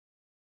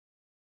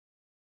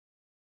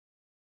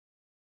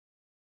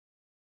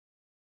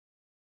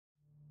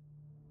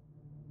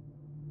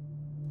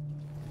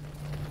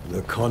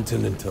the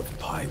continent of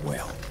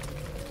Pywel.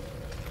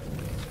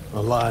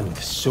 A land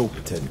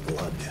soaked in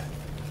blood,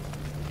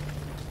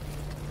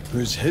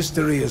 whose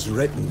history is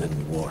written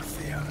in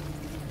warfare.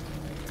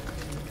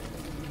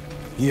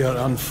 Here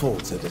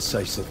unfolds a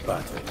decisive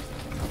battle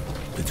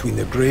between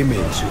the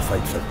Greymaids who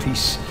fight for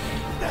peace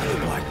and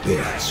the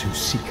Blackbeards who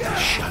seek to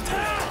shatter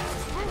it.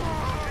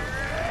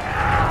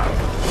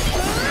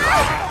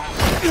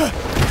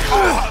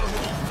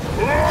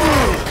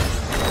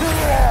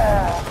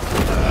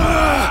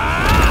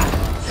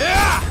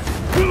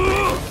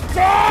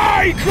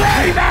 Die,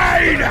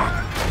 Greymaid!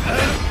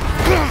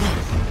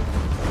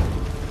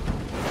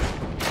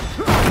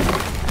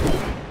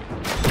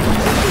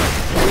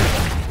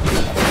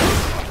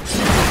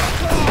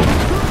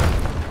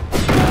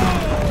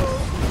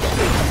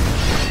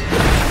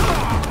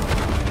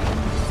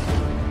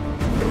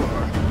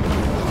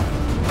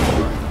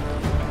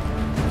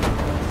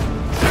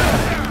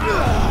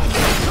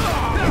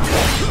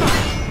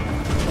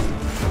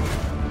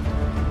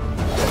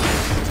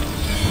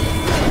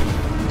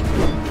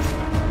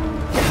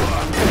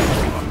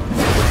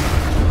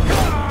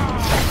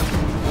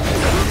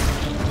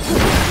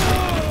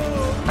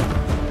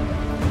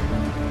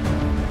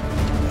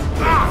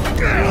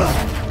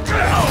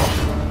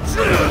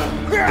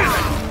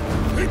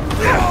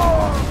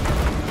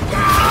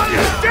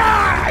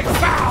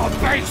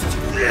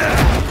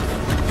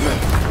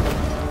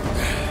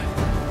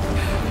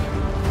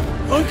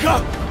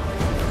 Uncle!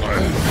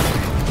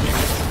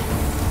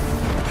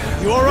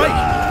 You alright?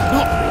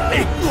 Not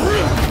really.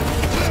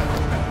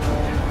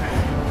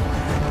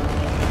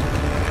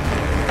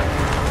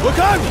 Look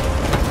out!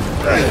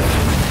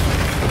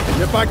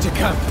 Get back to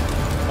camp.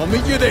 I'll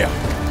meet you there.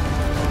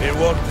 In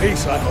one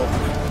piece, I hope.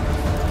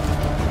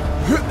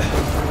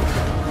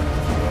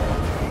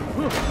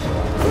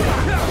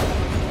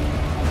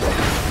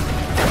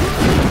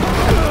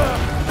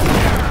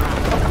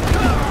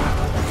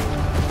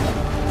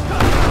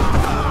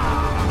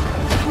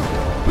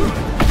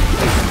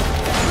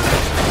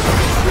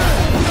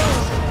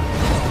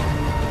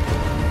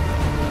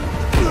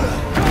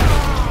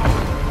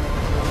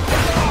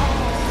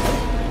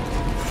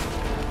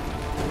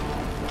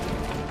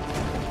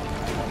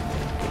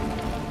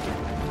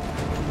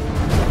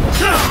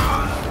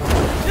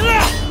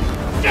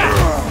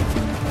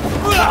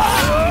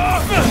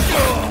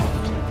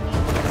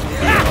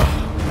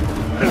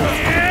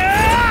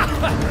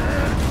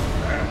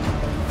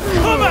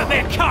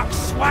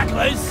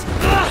 Swagglers!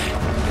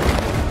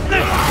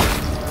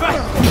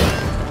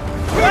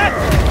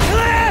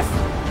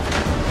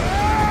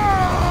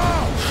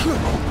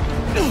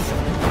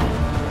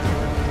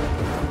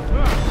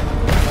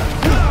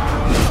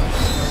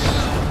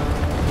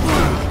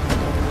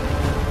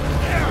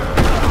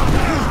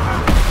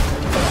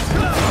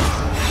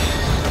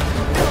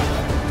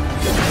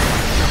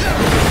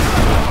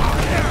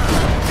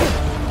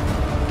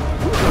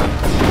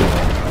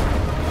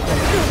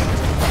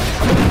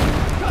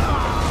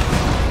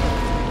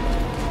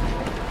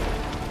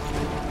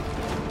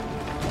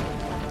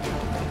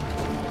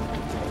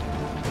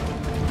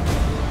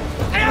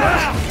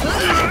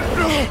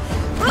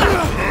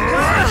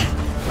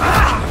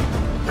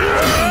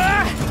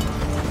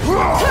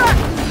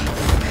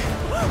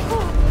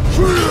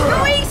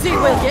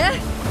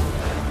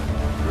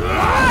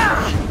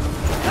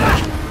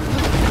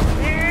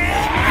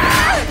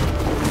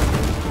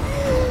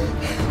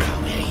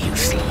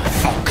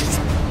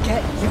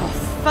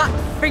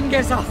 Fat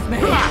fingers off me!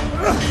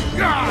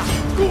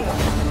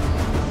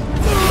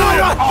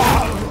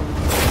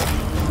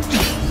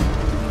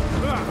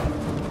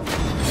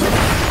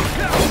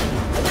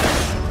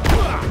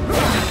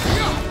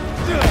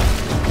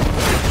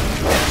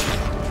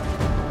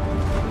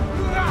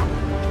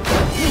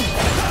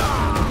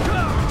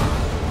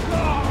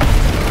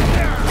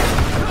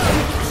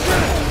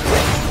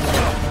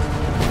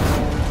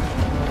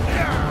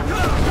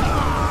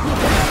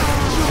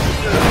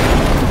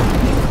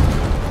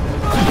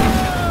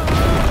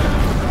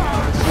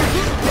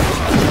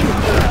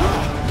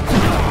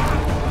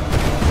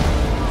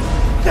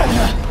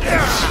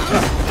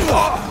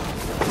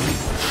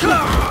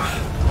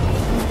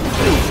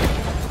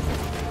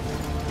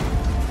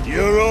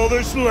 You're all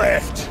that's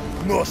left.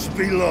 Must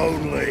be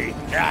lonely.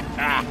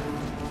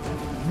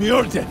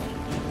 Mjordan!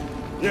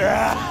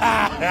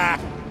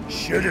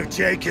 Should have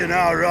taken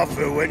our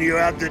offer when you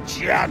had the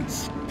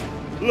chance.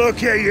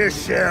 Look at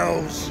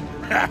yourselves.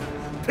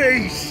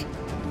 Peace.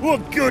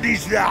 What good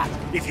is that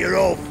if you're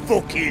all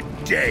fucking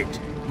dead?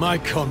 My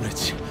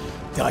comrades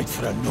died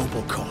for a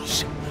noble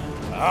cause.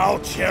 I'll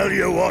tell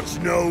you what's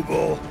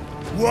noble.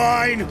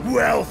 Wine,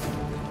 wealth,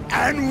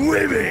 and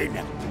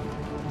women.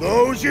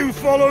 Those who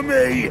follow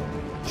me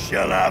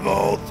shall have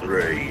all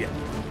three.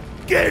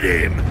 Get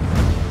him!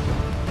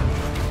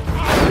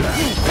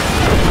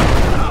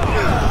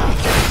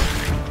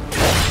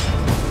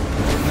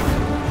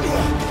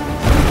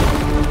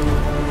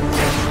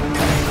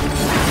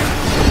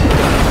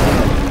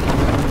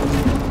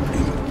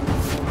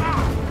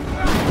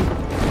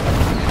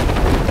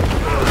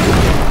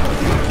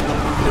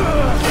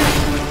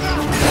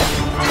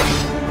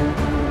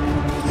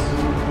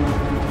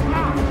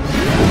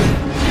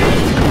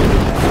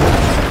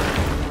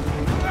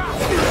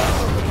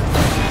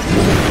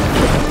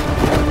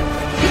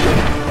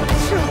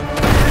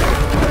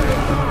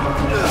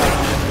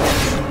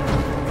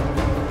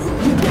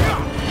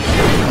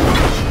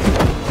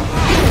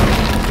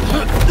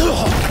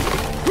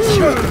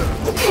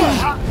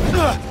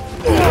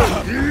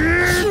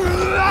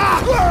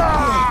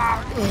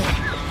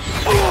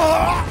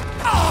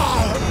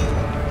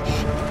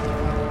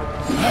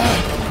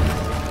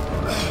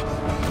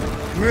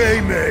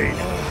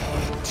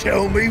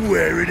 tell me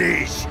where it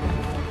is.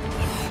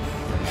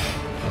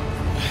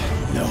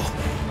 No.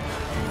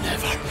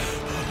 Never.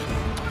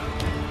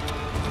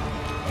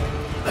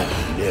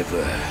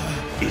 Never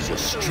is a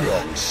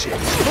strong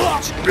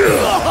sentiment.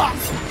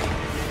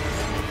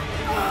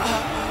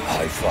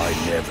 I find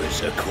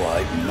nevers are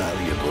quite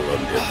malleable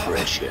under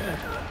pressure.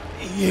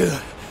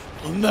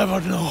 You'll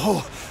never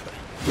know.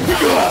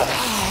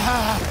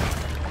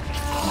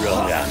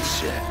 Wrong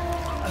answer.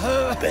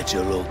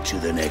 Better luck to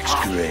the next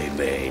grey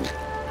mane.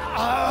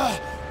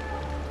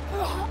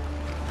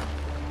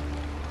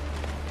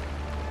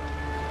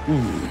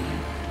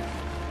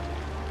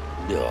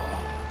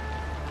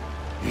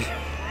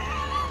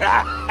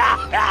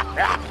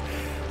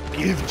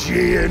 Give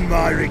Gian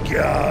my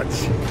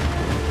regards.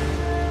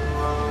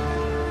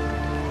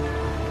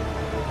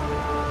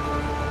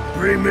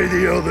 Bring me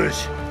the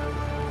others.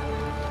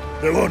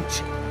 The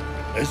hunt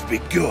has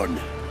begun.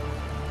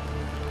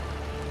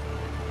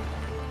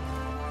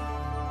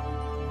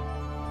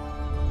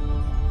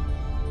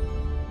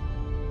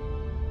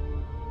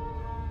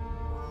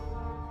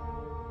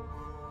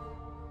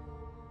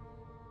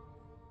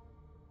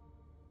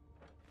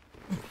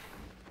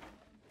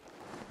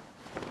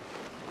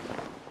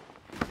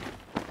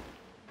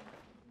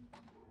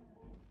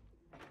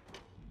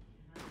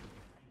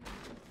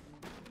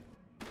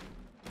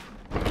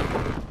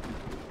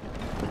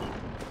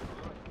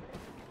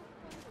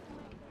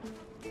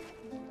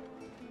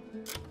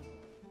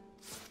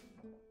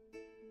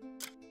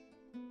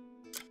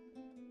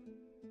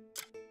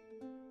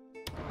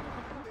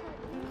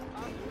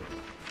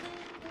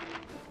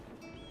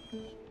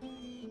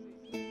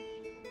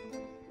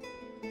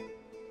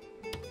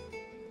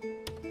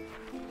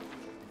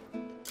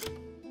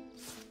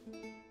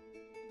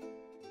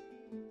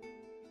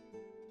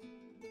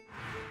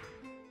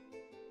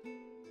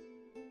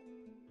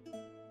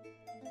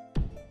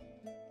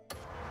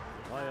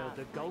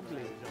 The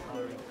goblins are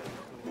hiring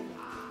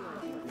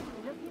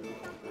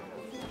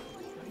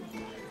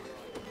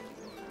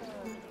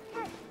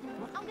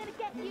I'm gonna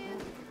get you.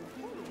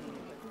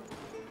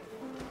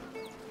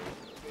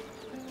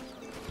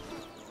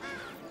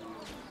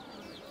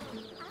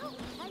 Ow,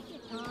 take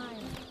your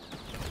time.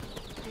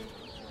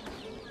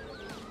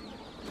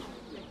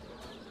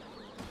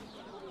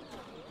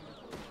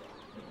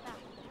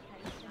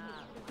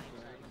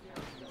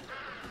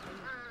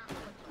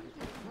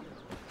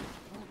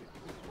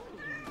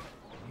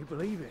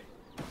 Believe it.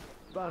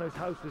 Barnow's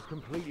house was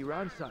completely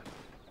ransacked.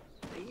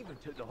 They even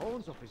took the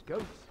horns off his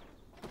goats.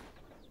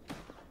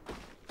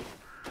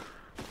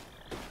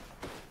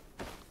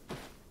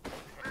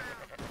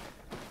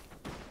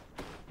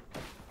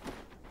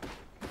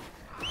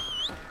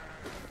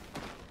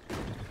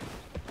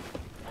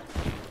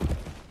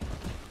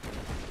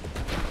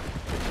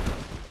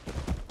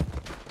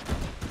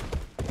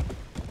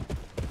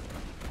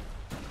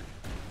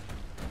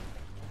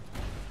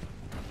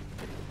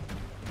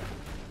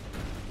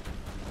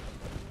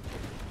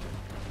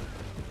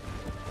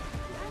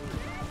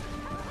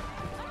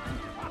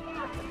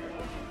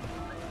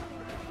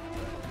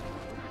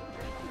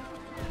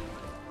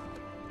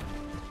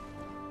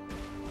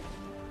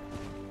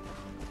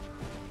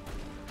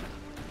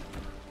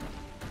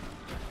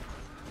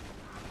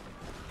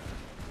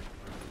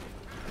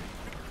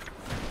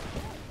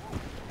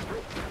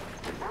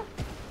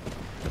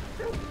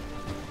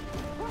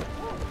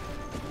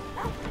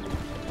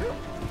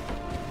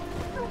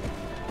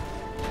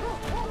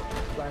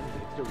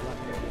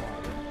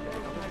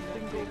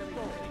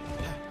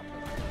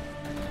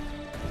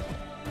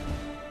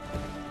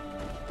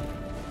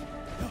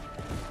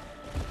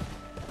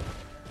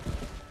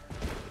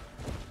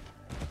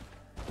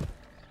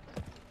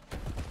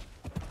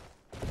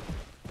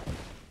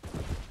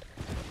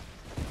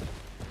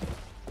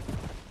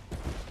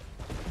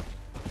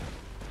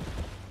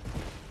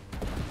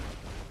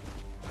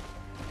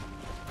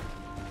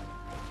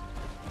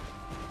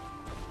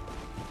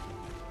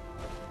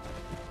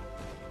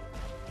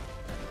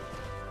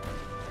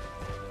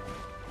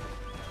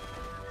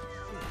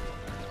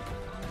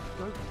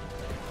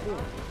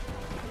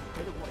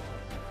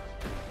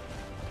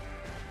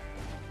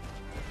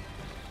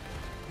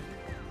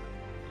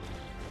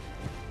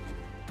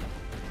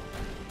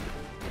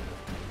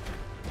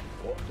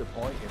 What's the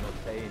point in us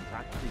paying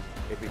taxes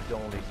if it's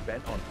only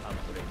spent on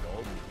pampering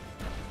nobles?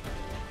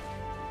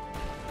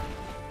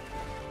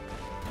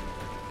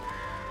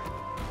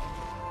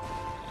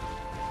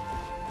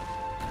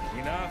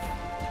 Enough.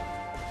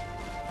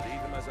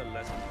 Leave him as a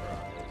lesson for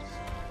others.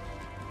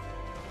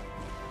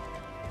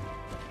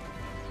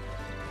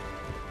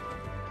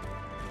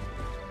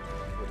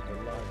 What the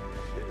life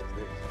shit is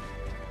this?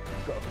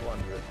 I've got to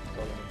wonder if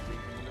Solomon's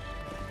even the...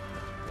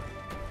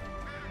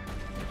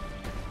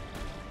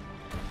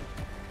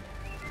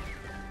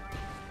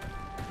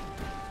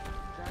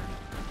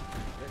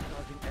 They're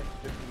charging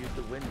extra to use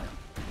the wind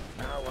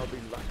now. Now I'll be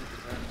lucky to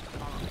turn the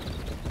car.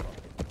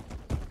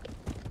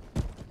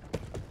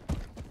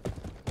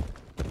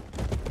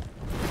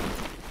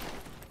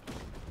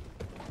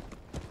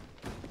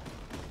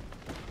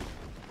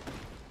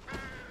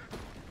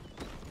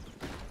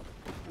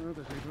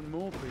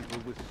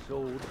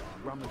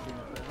 rummaging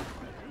about.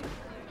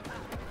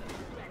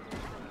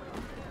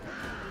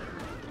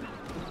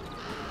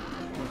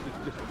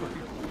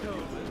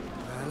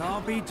 Well,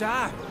 I'll be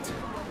damned.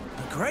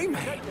 The Grey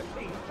Man?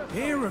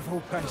 Here of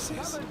all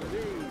places.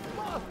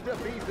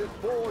 Masterpieces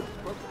forged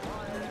from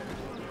fire.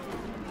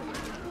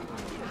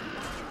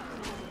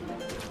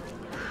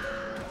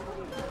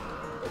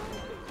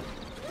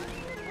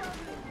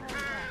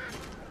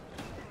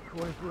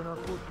 Going through an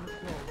unfortunate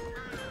soul.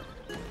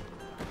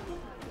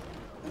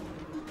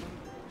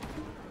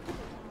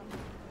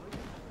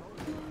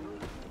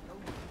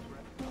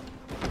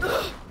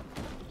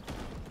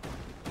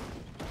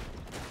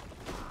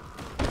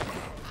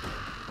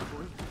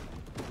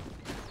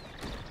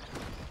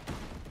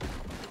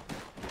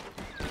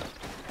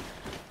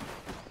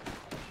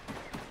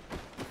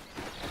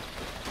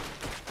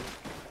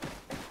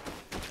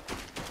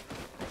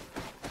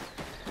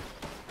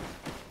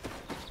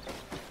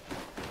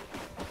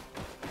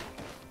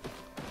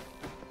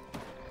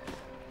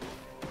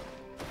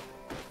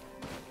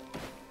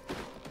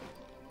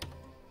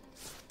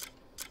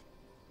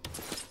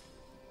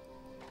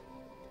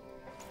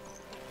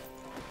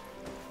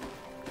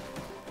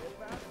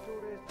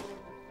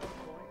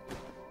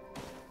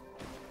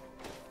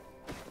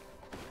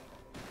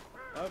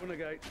 Open the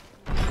gate.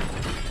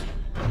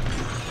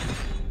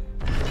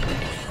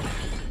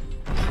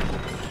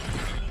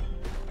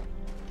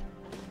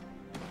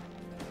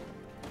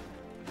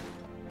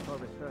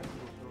 Harvest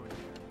Festival story.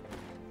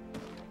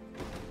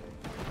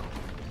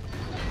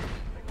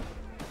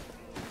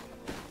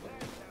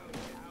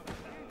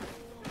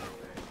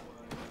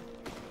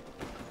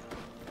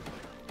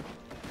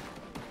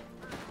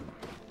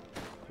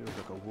 Feels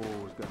like a war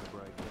was going to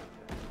break out.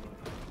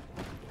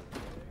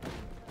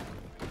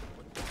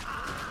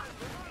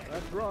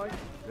 That's right.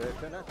 Their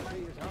tenacity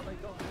is how they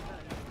got their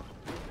name.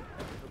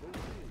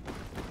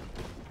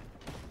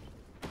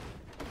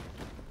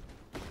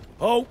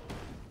 Oh!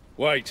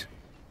 Wait.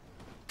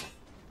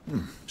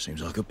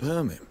 Seems like a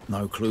permit.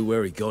 No clue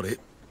where he got it.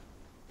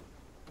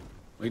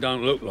 We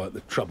don't look like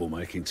the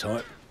troublemaking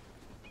type.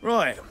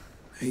 Right.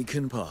 He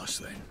can pass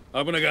then.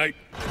 Open the gate.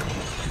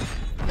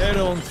 Head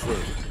on through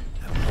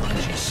and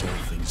find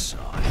yourself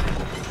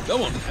inside.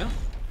 Go on now.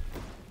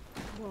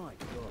 My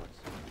God.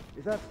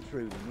 If that's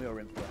true, then we are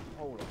in for a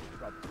whole lot of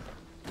trouble.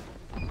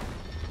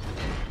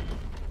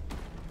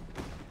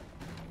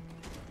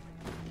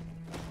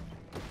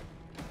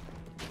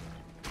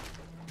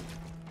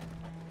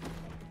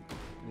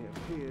 It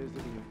appears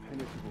that the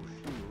impenetrable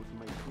shields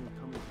may soon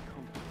come into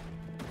conflict.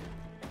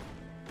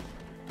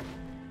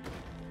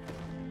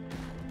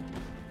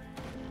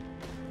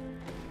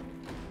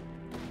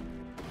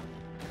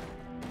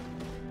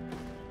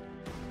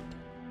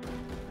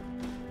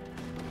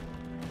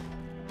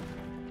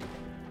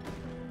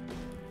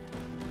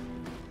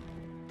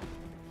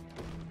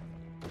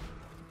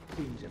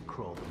 Thieves have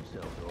crawled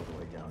themselves all the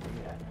way down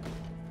here.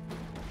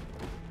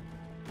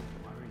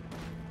 Worry.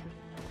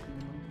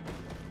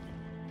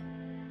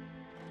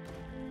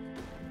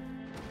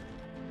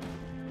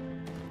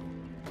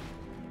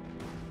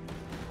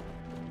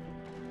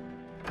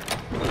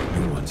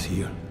 No one's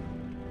here.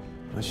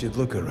 I should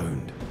look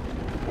around.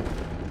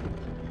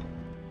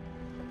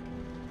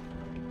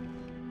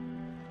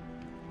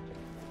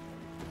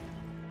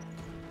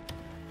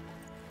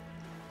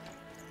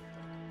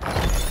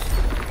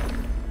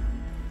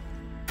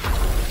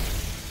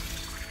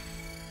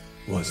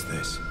 What's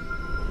this?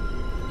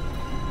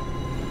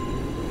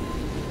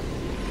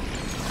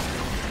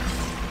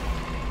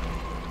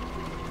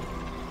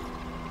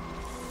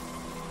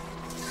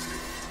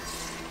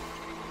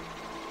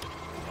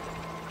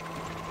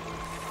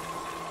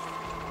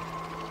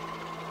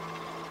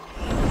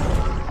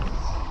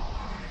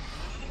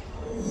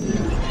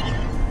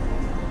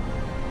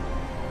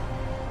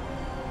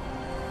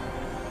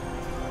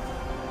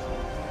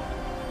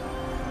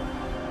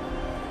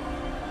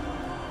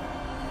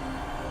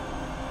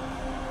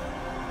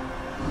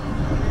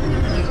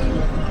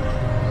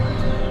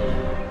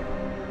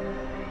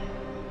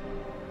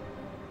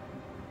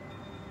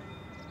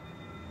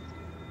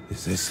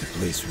 Is this the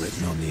place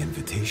written on the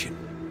invitation?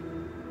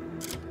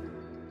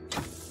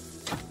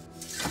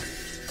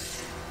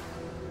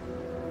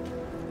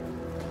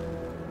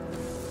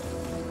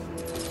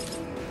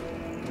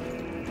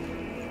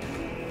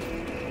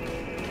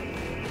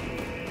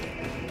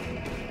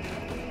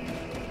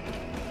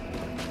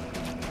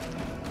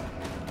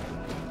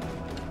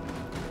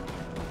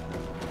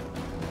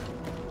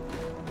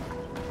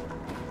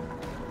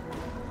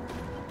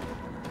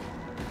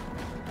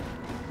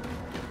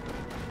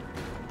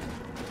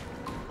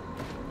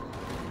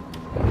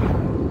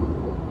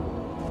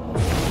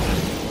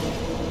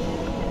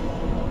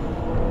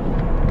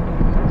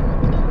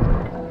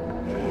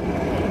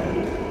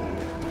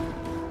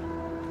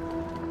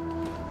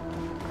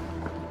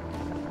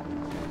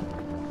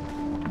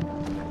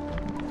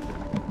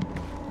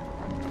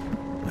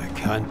 I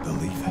can't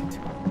believe it.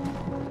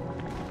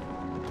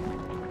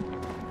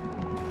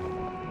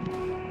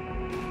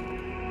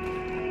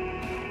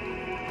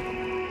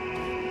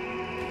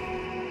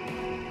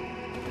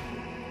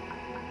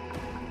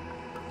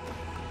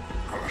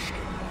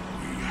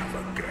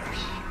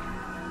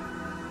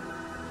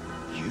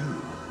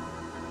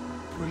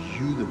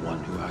 you the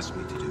one who asked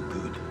me to do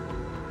good?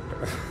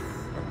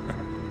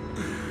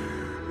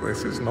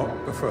 This is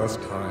not the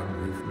first time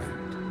we've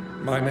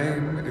met. My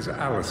name is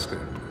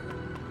Alistair.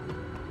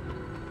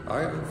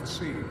 I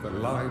oversee the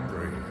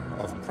Library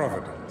of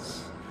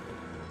Providence.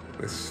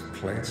 This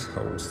place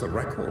holds the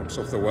records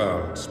of the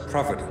world's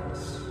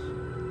providence.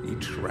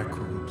 Each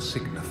record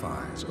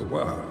signifies a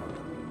world.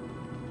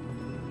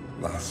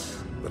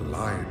 Thus, the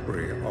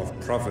Library of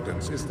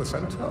Providence is the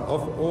center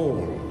of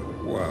all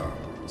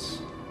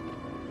worlds.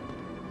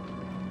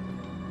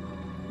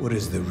 What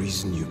is the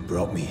reason you've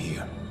brought me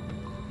here?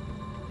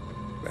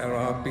 There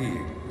are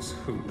beings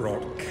who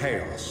brought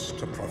chaos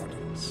to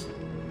Providence.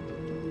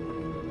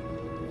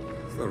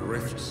 The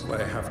rifts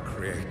they have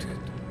created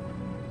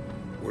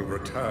will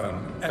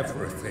return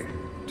everything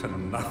to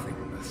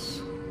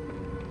nothingness.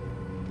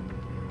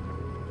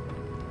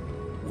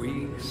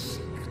 We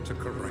seek to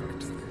correct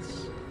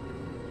this.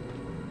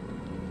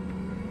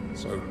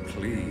 So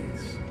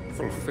please,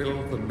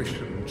 fulfill the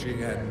mission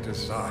GN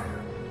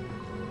desired.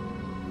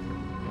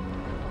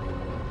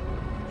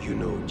 You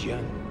know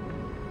Jian?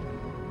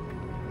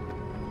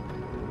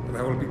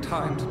 There will be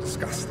time to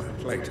discuss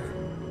that later.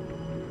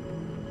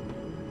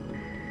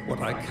 What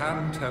I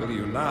can tell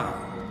you now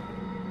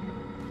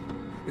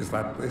is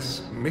that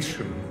this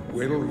mission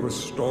will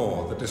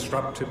restore the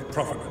disrupted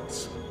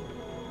providence.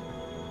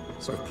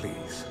 So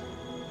please,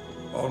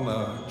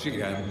 honor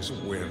GN's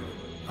will.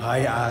 I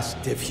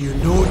asked if you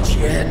know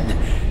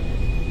Jian.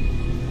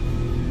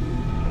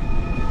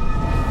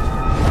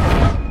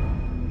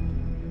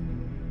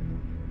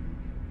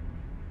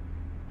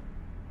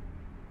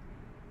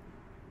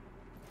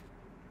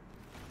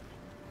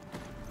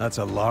 That's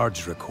a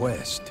large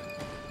request.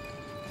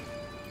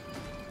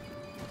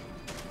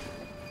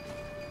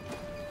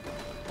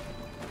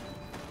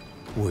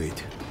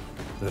 Wait,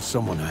 there's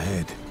someone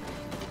ahead.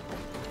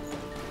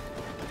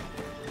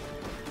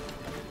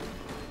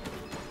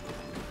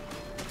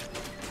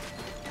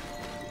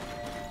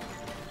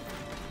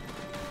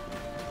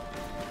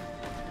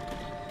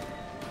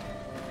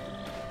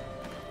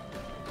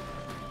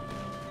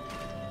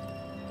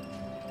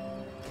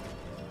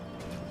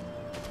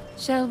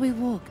 Shall we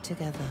walk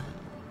together?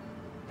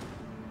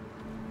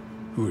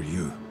 Who are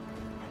you?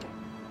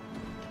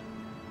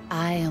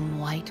 I am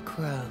White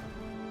Crow.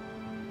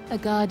 A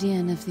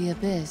guardian of the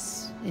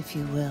Abyss, if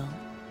you will.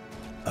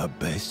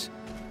 Abyss?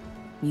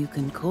 You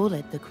can call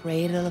it the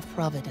Cradle of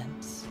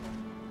Providence.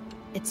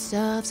 It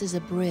serves as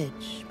a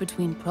bridge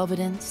between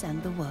Providence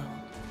and the world.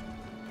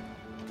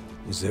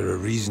 Is there a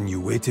reason you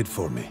waited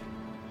for me?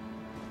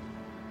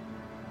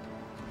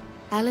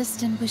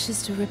 Alistair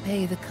wishes to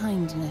repay the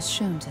kindness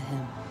shown to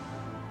him.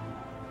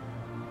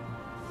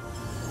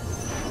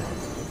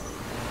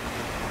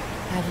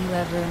 Have you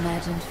ever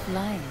imagined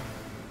flying?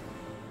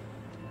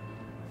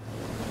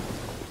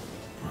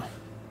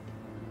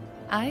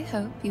 I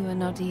hope you are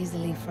not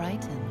easily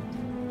frightened.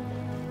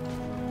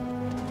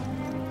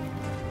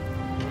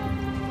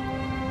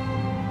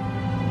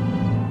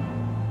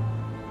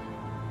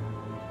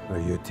 Are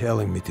you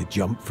telling me to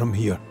jump from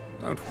here?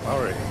 Don't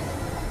worry.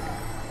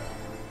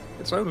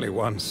 It's only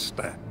one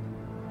step.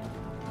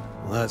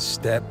 Well, that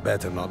step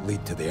better not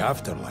lead to the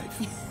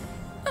afterlife.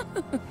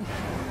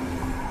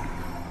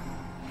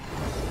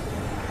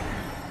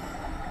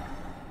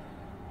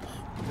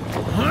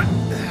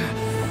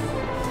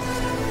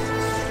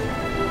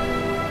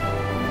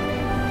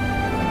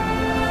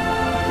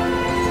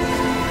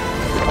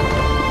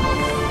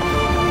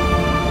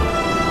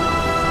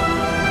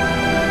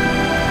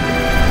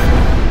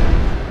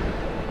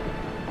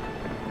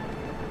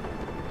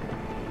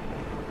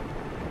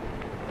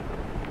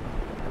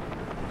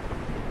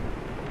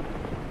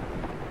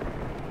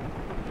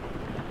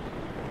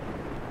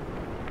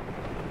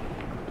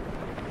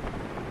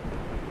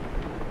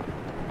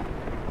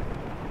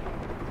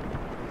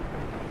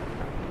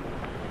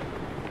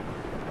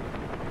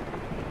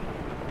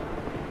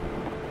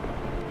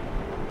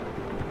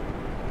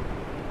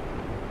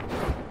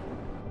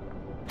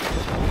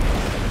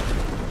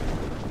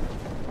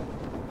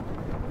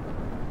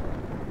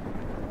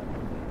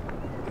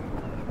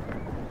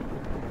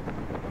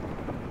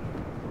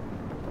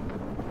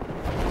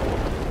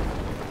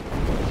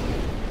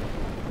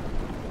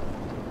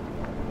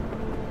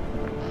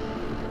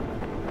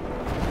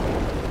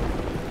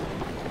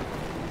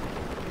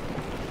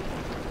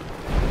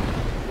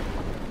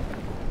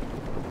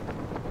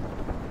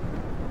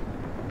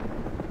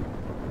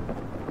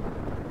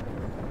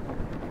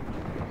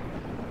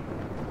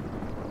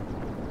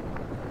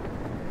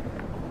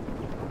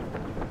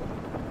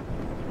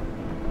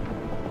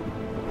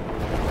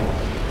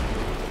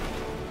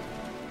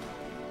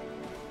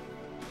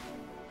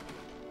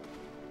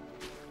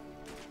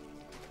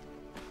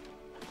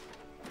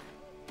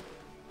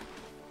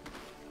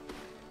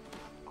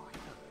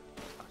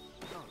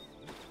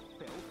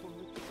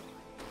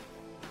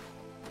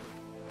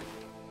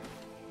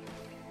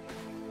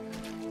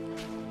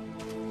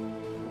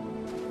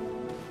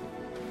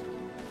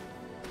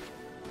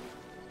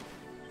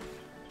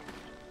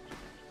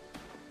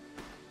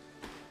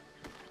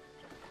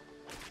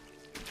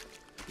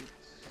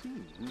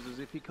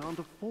 if he can't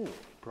afford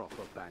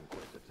proper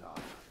banquet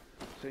attire.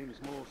 Seems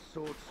more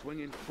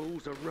sword-swinging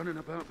fools are running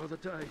about by the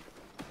day.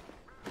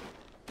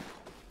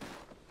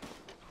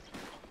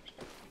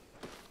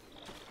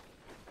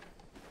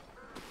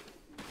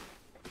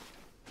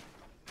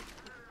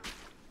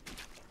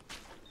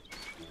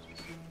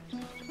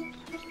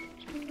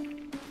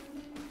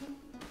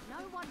 No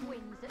one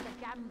wins at the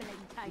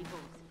gambling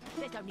tables.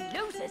 There's only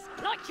losers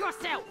like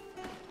yourself.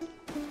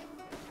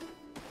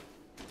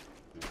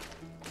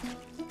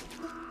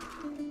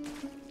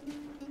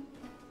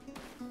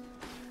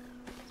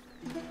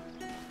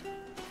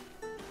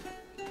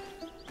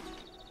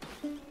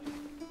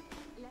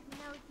 Let me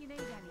know if you need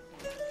anything.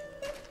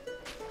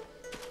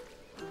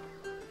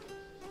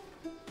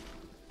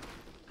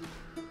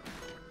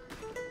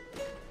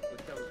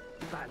 With those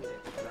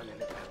bandits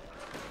running about,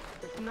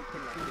 there's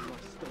nothing left in my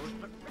stores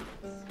but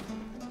rats.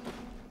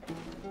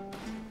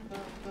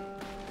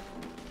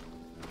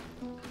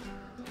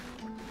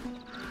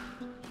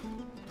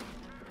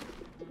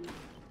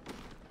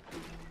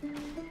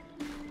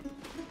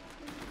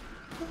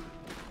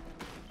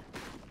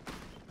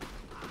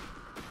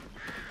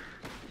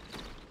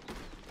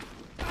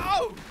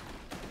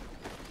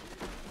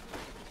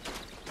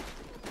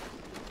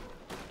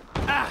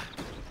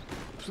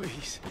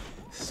 Please,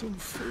 some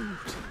food.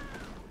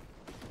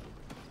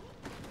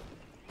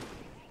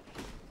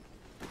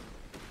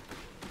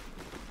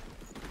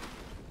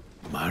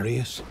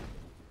 Marius?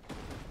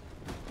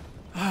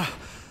 Ah,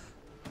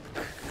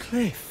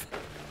 Kliff.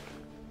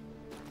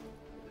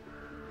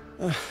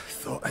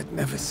 Thought I'd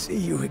never see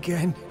you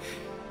again.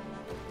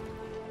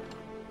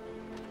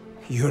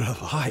 You're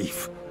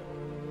alive.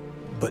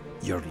 But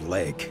your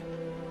leg.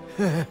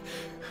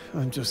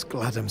 I'm just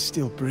glad I'm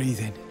still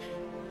breathing.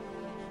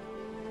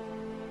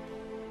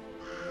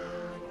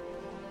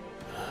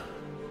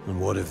 And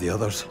what of the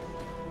others?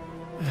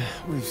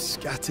 We've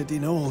scattered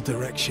in all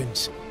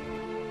directions.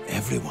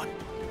 Everyone.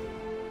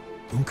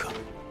 Unka,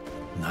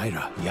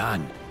 Naira,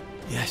 Jan.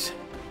 Yes,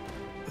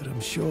 but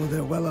I'm sure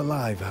they're well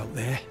alive out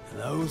there.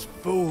 Those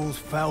fools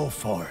fell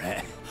for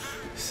it.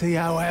 See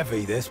how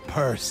heavy this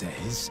purse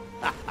is?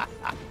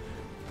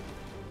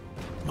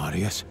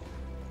 Marius,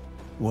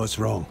 what's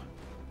wrong?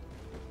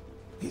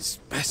 It's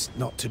best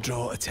not to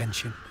draw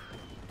attention.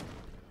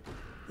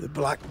 The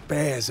Black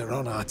Bears are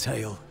on our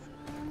tail.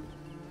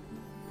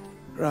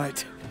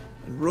 Right,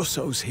 and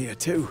Russo's here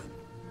too.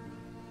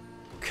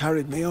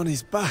 Carried me on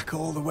his back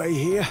all the way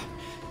here.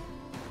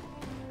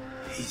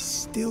 He's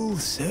still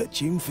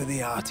searching for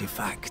the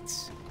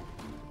artifacts.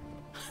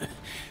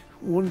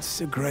 Once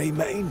a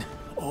Greymane,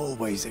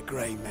 always a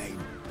Greymane.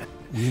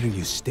 Where are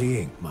you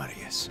staying,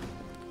 Marius?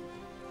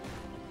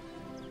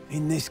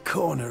 In this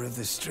corner of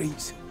the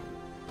street.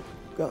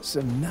 Got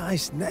some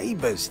nice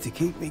neighbors to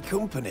keep me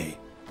company.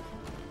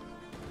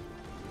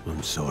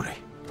 I'm sorry.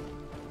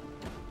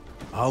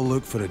 I'll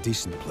look for a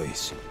decent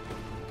place.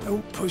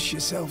 Don't push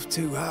yourself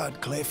too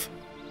hard, Kliff.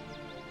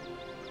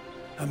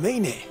 I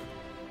mean it.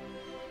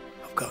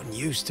 I've gotten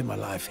used to my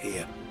life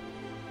here.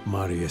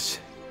 Marius,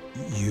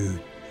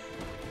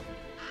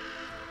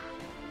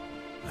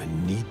 I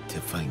need to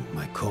find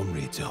my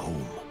comrades a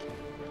home.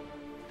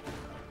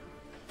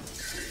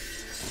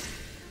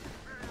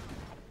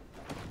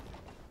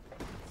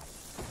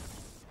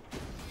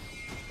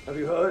 Have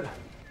you heard?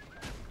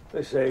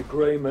 They say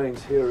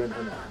Greymane's here in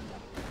Hanan.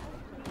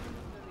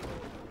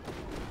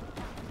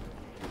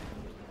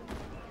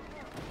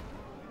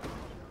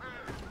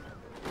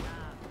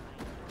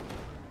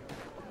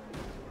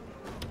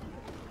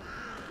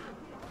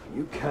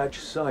 You catch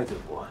sight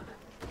of one.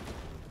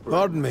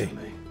 Pardon me.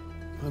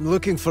 I'm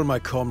looking for my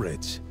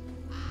comrades.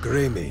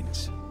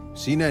 Greymanes.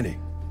 Seen any?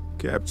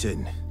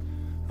 Captain,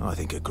 I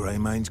think a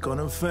Greymane's gone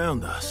and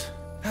found us.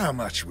 How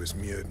much was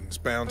Muirden's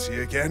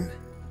bounty again?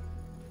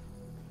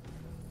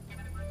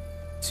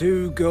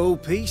 2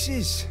 gold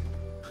pieces?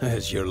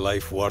 Is your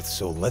life worth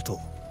so little?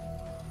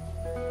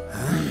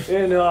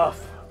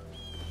 Enough.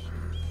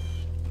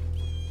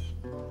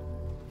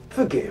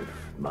 Forgive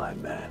my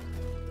men.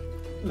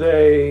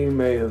 They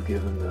may have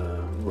given the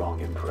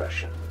wrong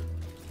impression.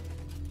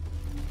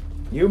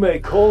 You may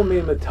call me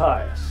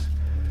Matthias.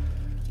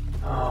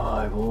 Oh,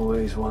 I've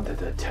always wanted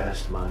to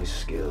test my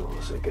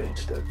skills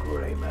against a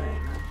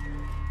Greymane.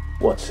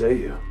 What say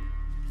you?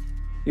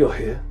 You're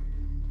here,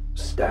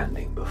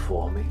 standing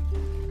before me.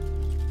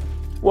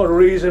 What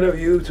reason have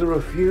you to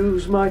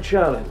refuse my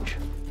challenge?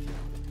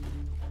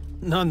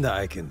 None that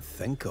I can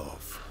think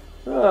of.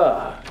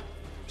 Ah,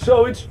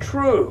 so it's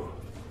true.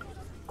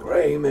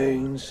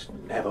 Greymanes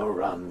never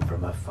run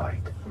from a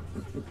fight.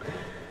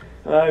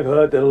 I've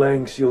heard the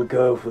lengths you'll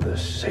go for the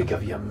sake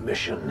of your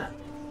mission.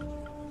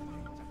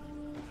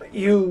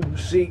 You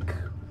seek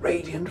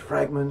radiant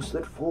fragments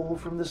that fall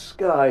from the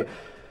sky.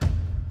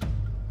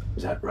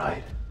 Is that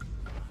right?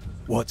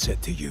 What's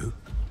it to you?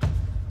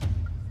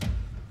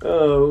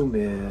 Oh,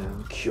 mere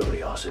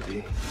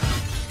curiosity.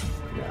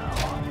 Now,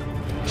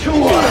 to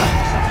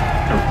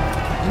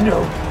arms!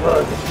 No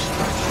further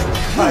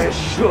destruction, I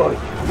assure you.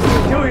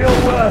 Do your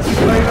worst,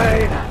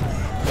 Greymane!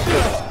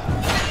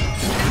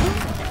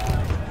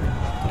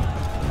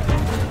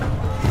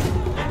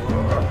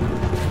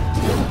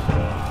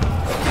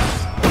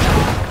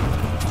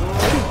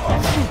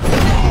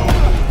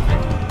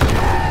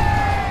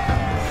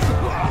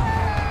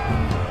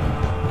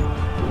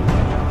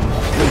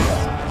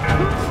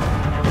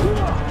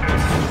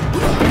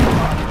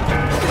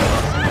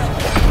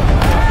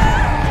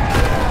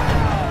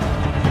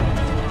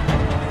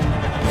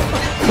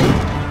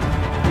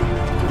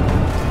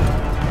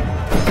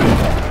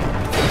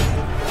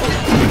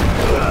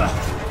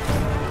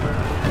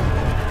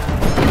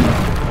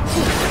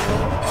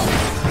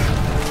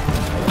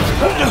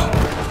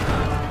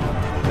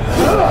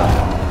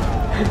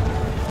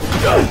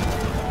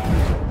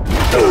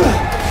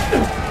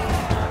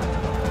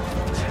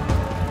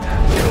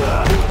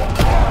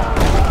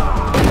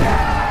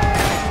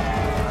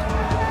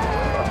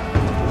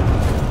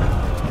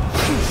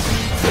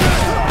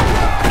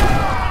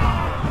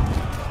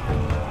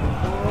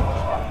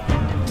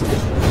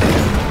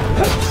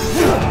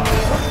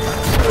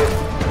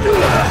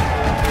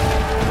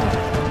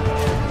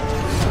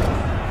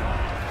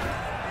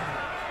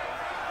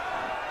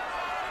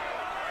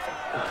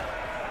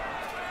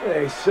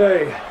 They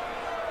say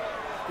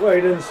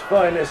Wayden's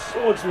finest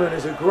swordsman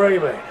is a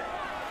Greymane.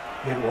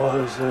 It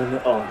was an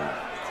honor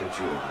to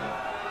join him.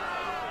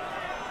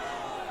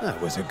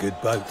 That was a good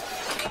bout.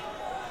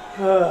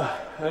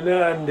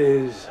 Anand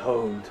is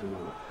home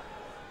to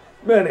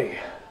many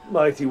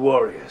mighty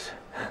warriors.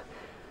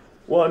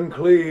 One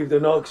cleaved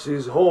an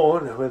ox's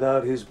horn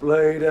without his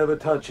blade ever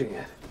touching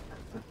it.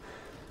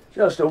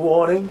 Just a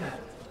warning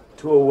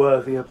to a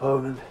worthy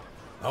opponent.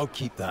 I'll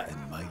keep that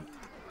in mind.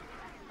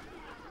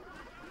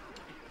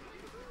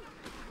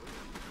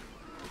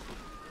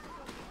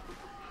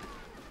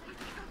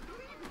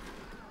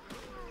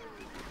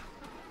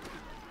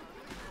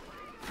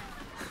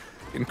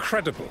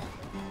 Incredible.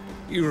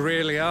 You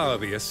really are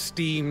the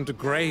esteemed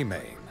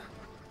Greymane.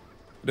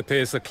 It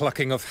appears the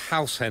clucking of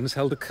house hens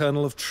held a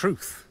kernel of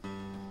truth.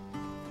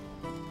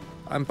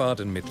 I'm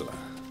Barden Midler,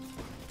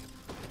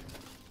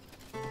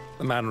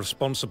 the man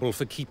responsible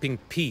for keeping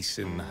peace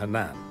in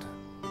Hanand.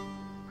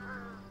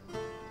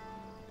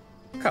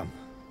 Come,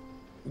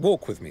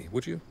 walk with me,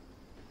 would you?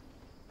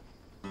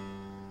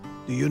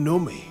 Do you know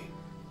me?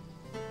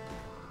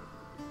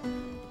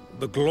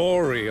 The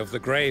glory of the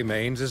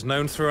Greymanes is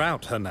known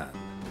throughout Hanand.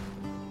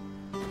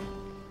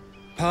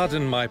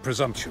 Pardon my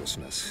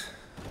presumptuousness,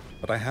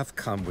 but I have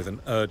come with an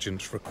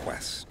urgent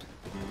request.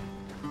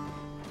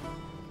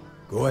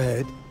 Go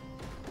ahead.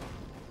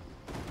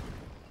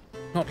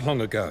 Not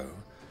long ago,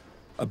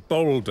 a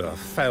boulder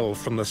fell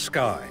from the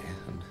sky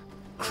and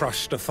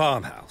crushed a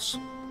farmhouse.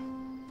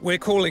 We're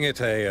calling it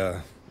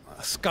a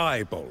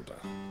sky boulder,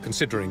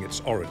 considering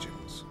its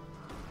origins.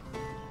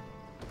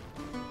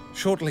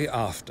 Shortly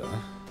after,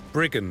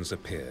 brigands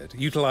appeared,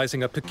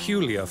 utilizing a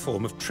peculiar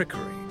form of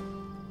trickery.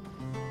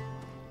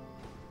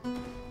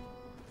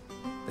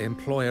 They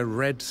employ a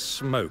red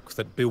smoke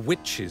that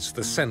bewitches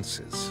the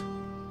senses.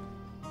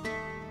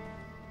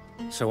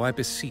 So I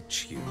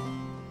beseech you,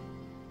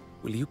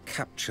 will you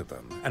capture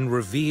them and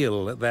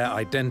reveal their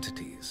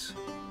identities?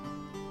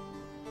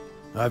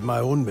 I have my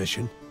own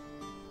mission,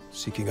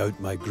 seeking out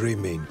my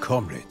Greymane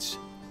comrades.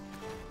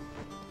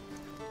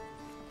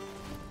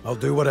 I'll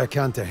do what I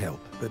can to help,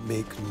 but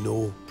make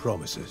no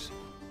promises.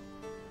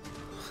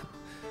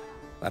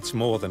 That's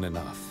more than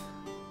enough.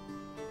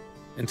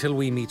 Until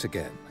we meet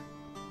again.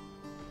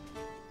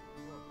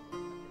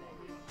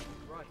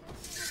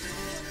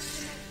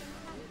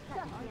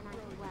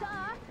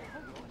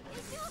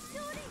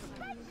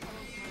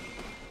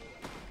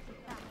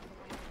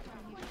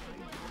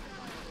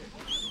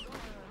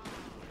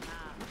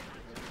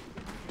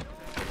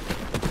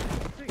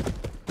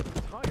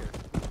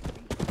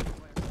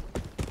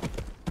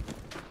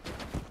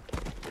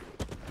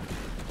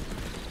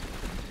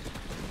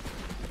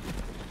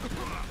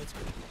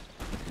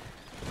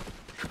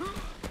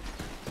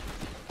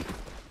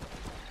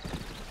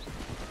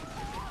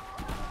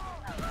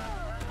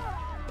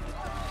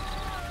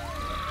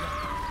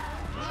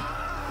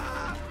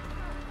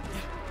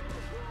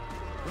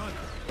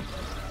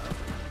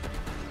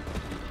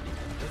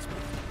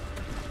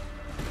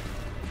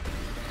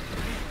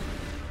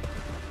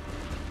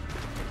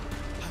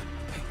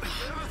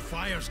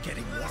 Fire's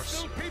getting worse. There's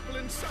still people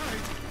inside.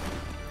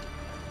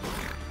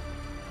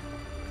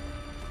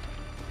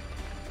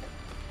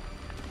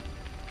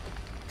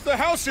 The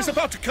house is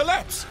about to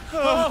collapse.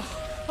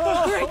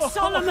 Great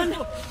Solomon!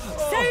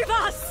 Save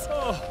us!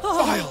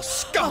 Vile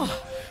scum!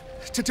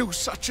 To do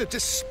such a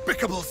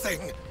despicable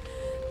thing.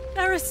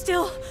 There are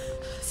still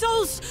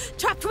souls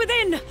trapped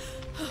within.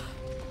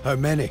 How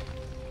many?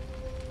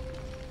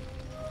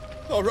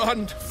 Oh,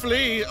 run,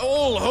 flee,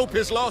 all hope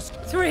is lost.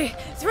 Three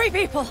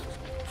people.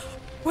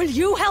 Will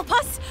you help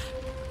us?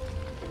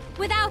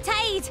 Without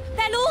aid,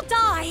 they'll all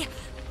die.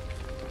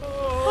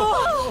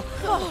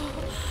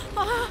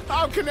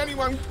 How can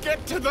anyone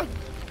get to them?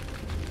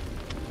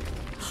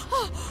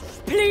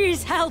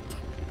 Please help.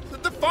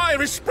 The fire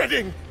is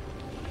spreading.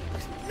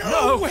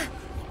 No!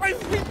 We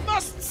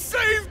must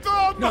save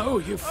them! No,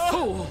 you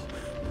fool!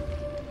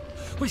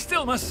 We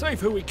still must save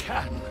who we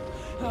can.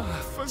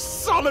 For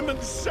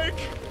Solomon's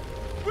sake!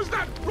 Was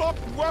that rock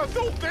worth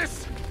all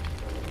this?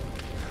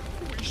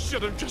 We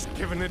should have just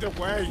given it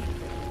away.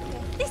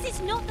 This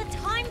is not the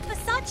time for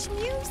such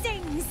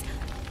musings.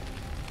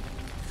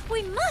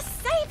 We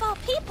must save our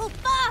people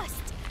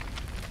first.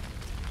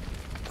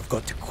 I've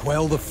got to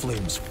quell the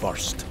flames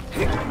first.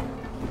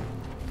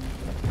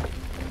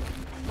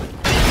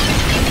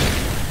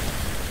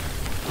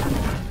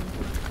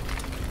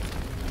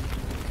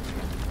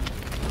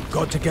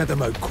 Got to get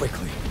them out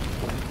quickly.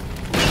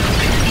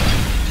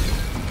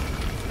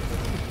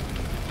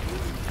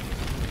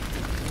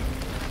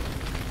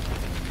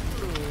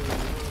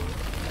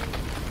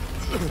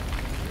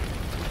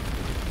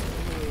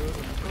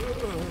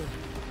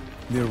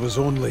 there was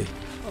only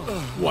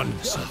one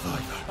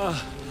survivor.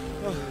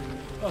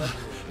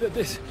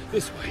 This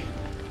way.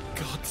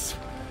 Gods,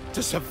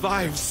 to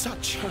survive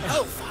such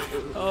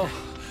hellfire. Oh,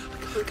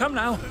 come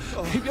now.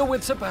 Keep your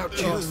wits about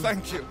you. Oh,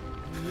 thank you.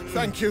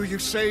 Thank you, you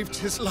saved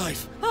his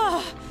life.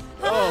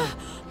 Oh,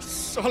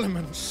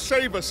 Solomon,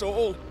 save us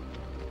all.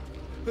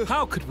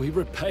 How could we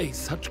repay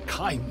such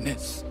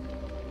kindness?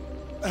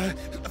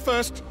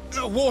 First,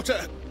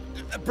 water.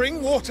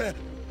 Bring water.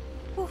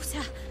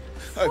 Water.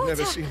 I've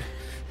never seen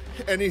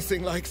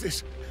anything like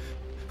this.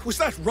 Was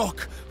that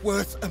rock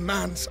worth a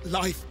man's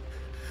life?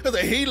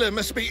 The healer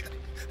must be...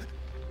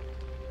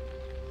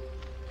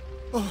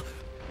 Oh,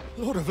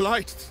 Lord of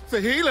Light, the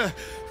healer!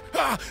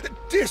 Ah,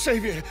 dear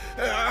Savior,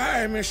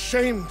 I'm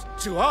ashamed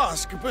to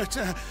ask, but...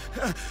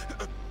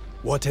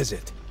 What is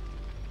it?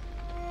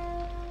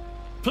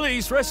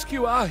 Please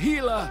rescue our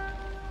healer!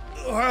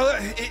 Well,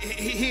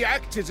 he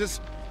acted as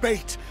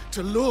bait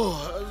to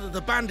lure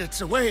the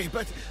bandits away,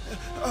 but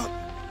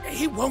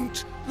he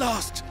won't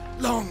last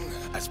long.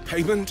 As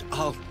payment,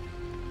 I'll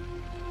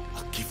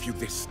give you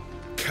this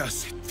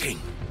cursed thing.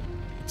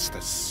 It's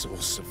the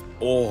source of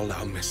all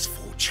our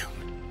misfortune.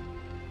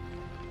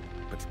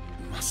 But it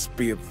must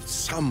be of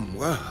some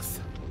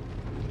worth.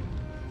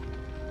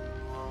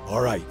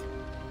 All right.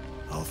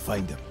 I'll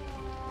find him.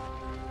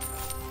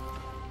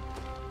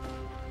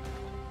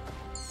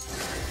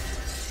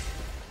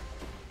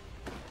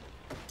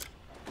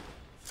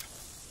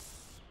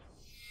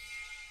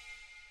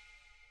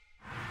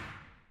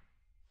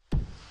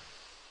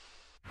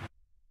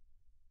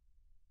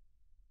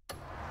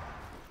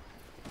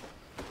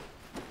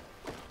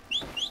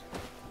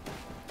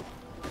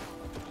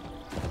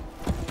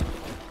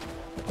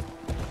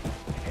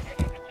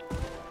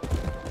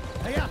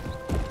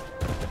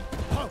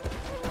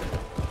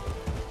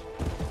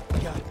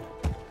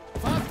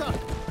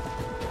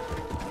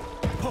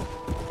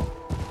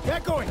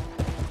 Get going!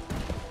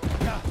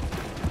 Yeah.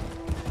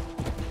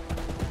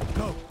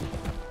 Go.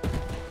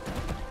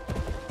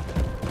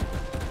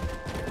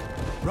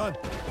 Run.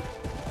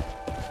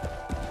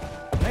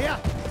 Hiya!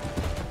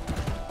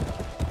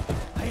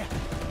 Hiya!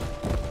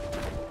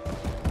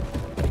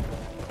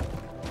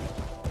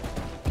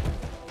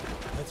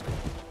 Let's go.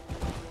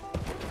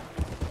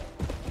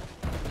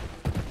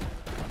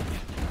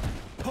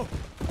 Ho!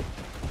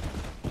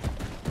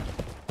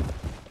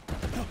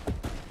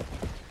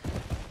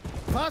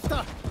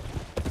 Faster!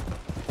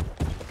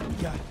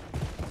 Yeah.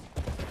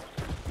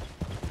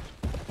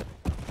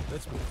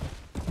 Let's move.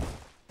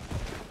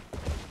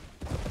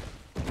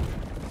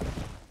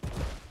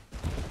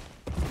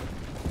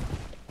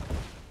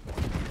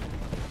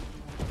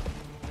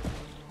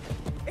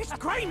 It's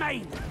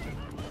Greymane!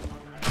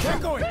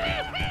 Get going!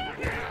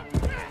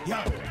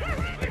 Yeah.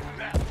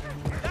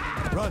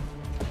 Run.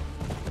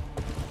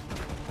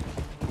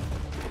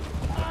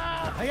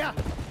 Hiya!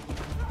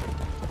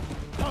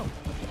 Go!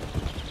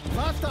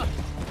 Faster!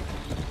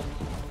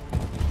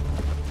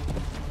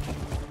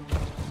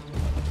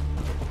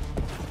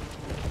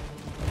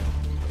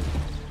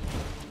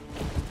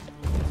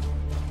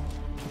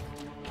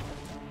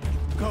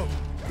 Go!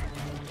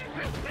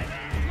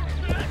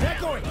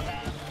 Get going!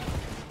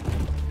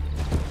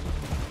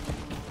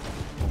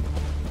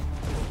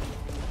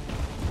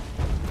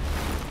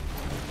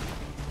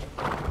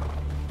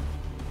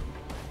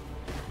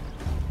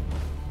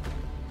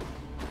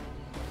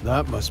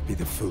 That must be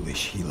the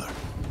foolish healer.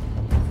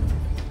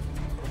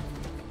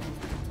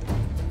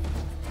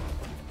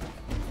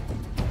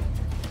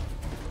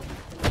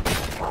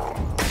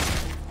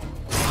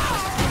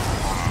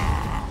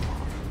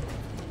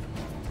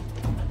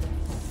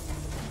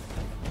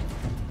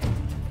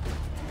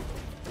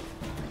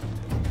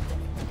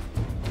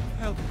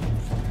 Help.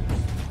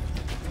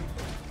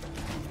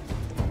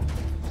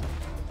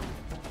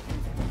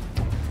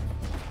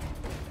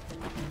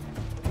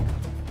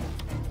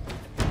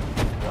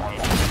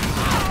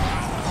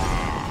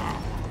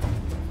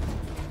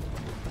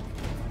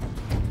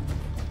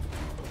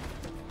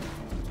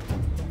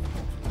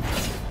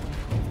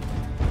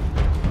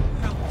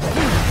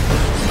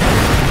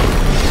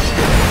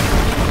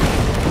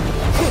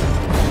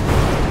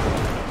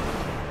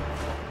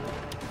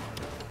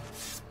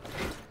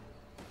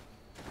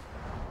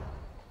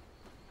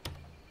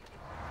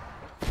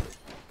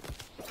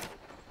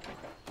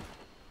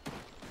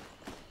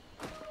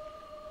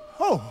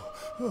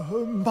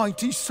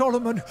 Mighty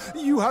Solomon,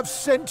 you have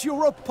sent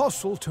your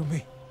apostle to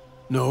me.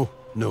 No,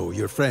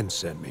 your friend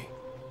sent me.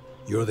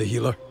 You're the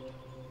healer?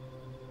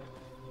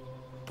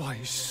 By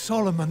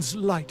Solomon's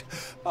light,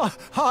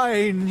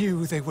 I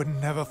knew they would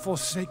never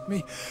forsake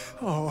me.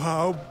 Oh,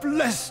 how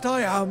blessed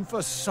I am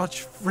for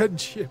such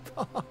friendship.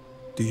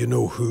 Do you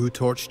know who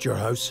torched your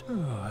house?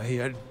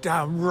 You're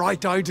damn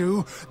right I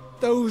do.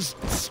 Those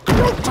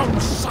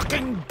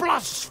scrotum-sucking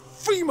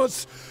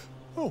blasphemers!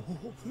 Oh,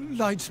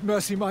 Light's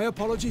mercy, my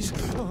apologies.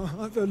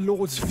 The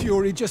Lord's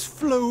fury just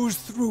flows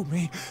through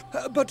me.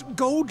 But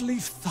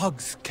Goldleaf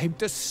thugs came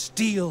to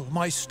steal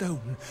my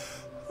stone.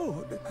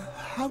 Oh,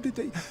 how did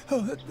they...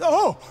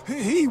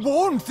 he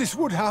warned this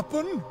would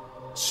happen.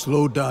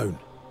 Slow down.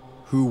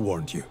 Who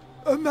warned you?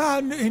 A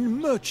man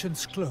in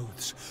merchant's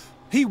clothes.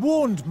 He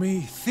warned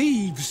me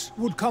thieves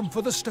would come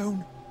for the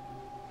stone.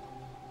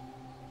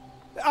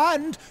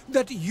 And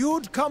that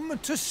you'd come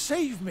to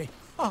save me.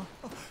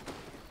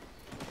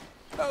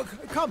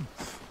 Come.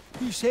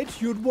 He said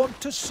you'd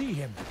want to see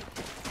him.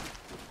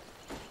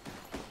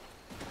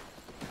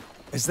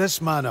 Is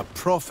this man a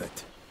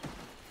prophet?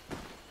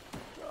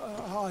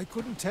 I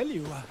couldn't tell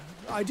you.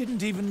 I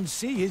didn't even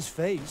see his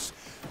face.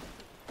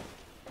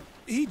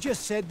 He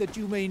just said that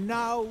you may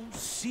now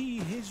see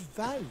his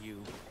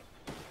value.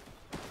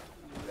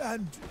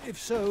 And if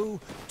so,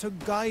 to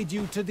guide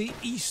you to the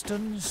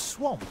eastern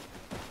swamp.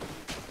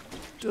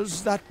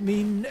 Does that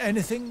mean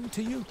anything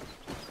to you?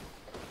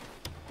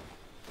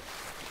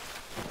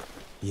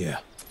 Yeah.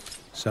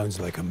 Sounds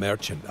like a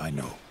merchant I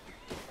know.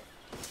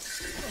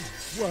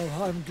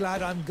 Well, I'm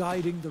glad I'm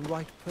guiding the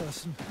right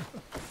person.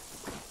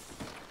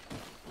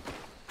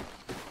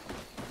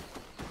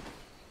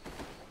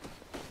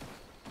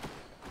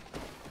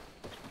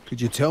 Could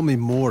you tell me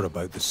more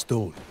about the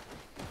stone?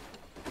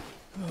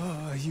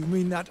 You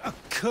mean that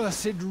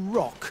accursed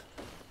rock?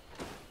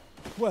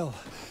 Well,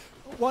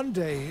 one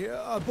day,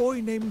 a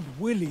boy named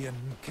William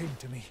came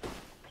to me,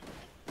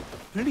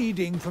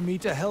 pleading for me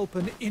to help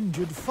an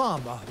injured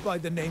farmer by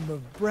the name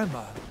of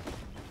Bremer.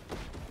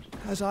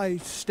 As I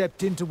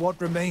stepped into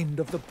what remained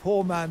of the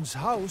poor man's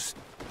house,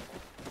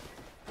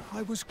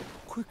 I was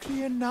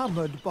quickly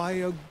enamored by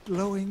a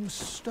glowing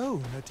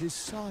stone at his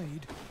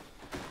side.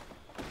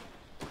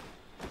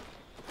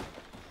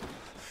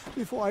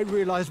 Before I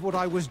realized what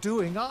I was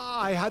doing,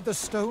 I had the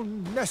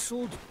stone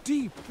nestled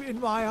deep in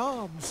my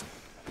arms.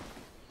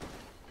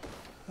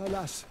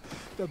 Alas,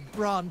 the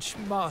branch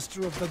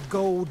master of the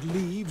gold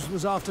leaves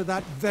was after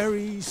that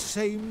very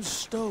same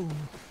stone.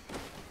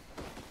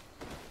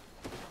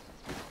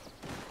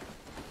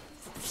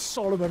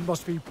 Solomon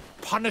must be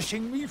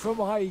punishing me for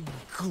my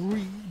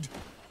greed.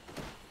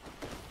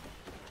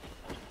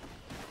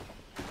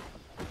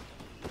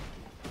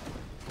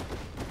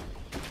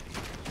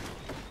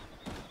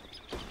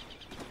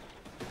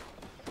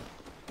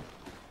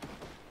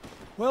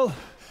 Well,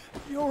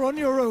 you're on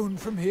your own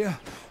from here.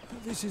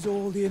 This is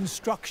all the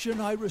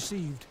instruction I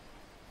received.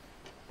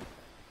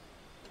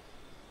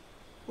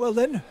 Well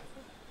then,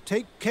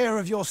 take care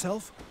of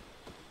yourself.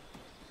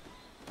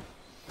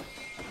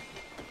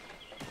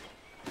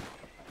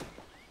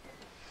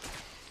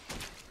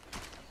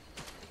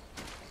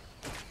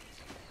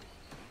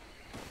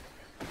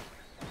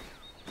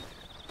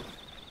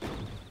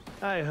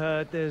 I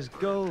heard there's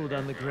gold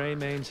on the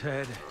Greymane's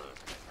head.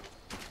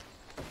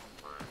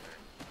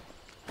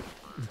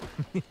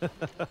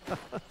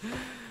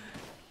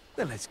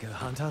 Then let's go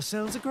hunt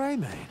ourselves a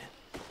Greymane.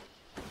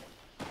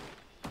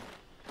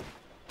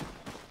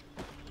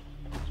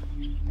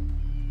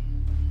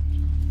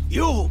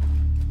 You!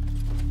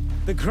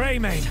 The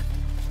Greymane!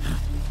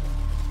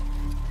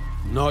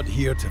 Not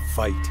here to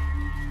fight.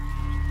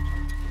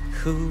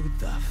 Who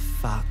the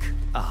fuck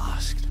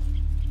asked?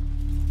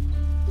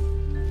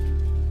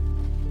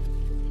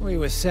 We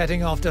were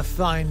setting off to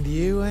find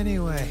you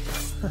anyway.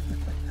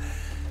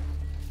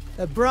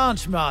 The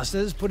branch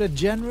masters put a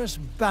generous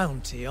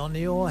bounty on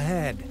your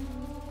head.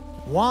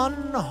 1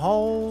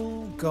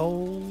 whole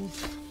gold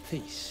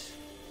piece.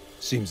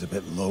 Seems a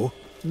bit low.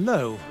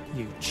 No,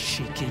 you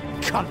cheeky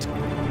cunt.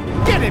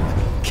 Get him!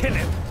 Kill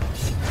him!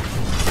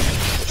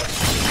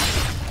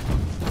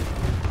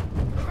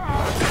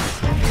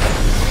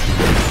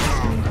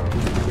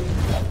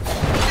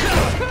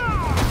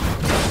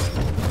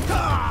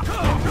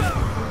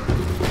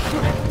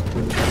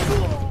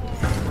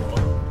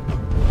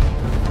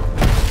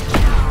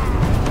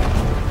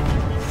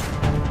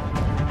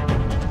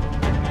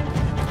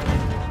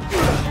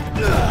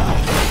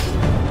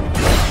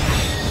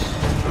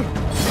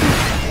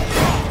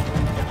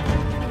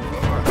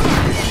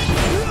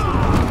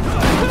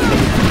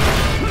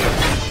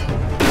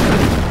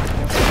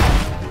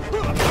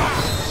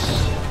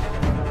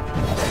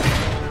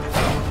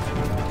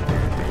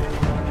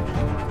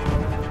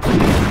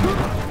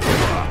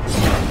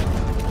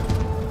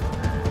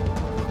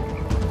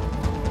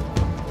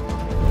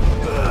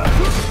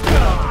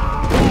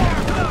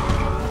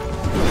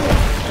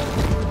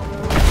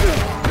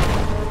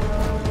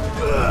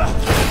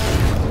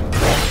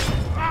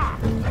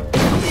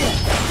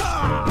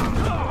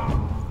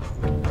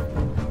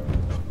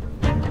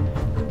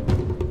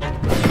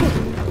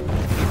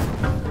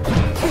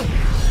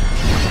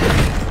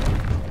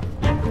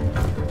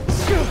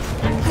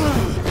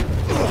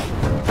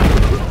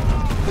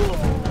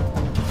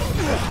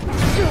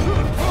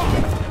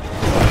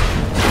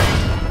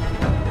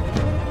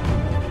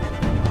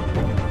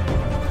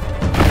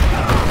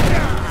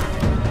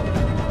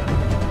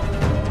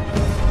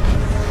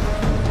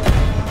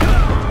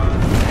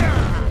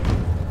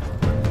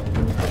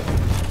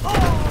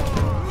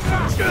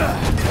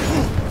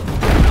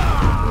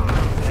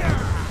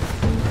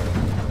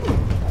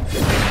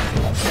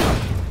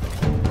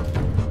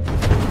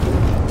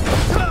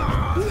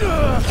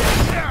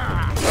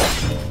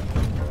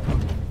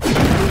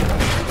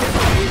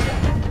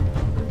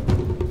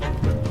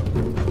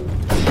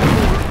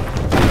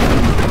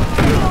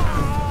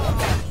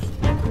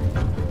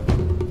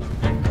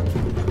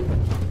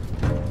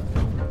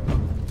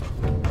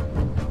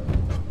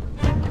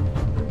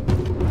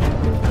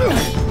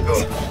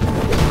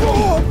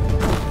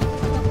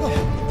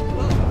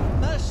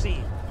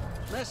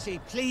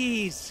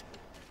 please.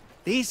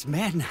 These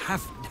men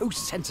have no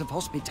sense of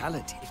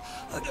hospitality.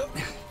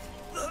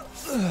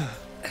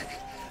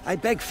 I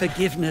beg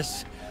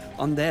forgiveness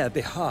on their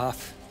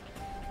behalf.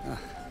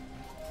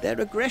 Their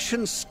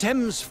aggression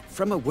stems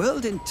from a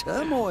world in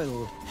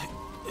turmoil.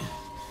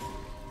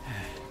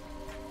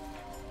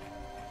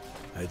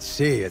 I'd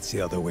say it's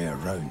the other way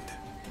around.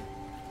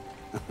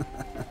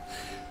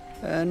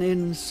 An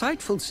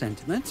insightful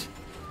sentiment.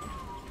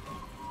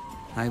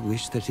 I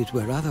wish that it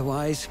were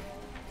otherwise.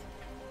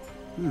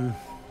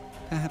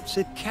 Perhaps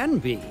it can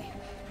be.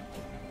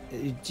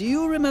 Do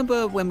you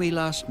remember when we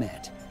last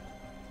met?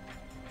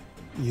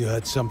 You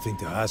had something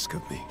to ask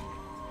of me.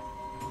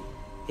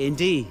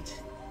 Indeed.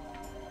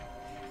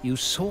 You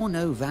saw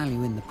no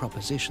value in the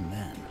proposition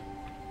then.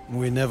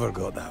 We never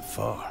got that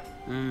far.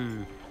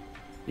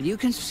 But you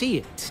can see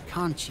it,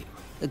 can't you?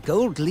 The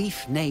Gold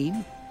Leaf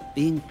name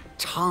being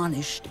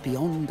tarnished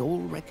beyond all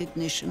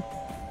recognition.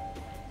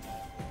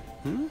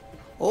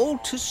 All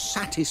to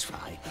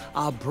satisfy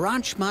our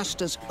branch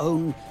master's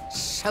own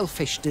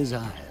selfish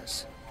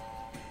desires.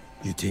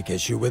 You take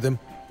issue with him?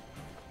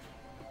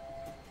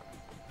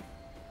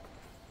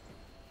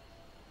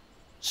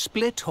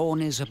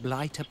 Splithorn is a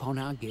blight upon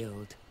our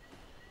guild.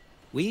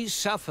 We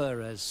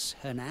suffer as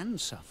Hernan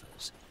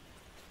suffers.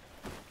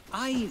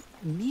 I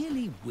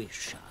merely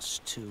wish us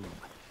to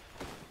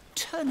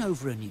turn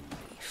over a new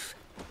leaf.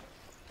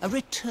 A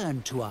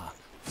return to our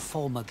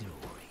former glory.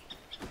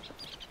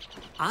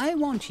 I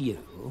want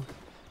you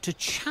to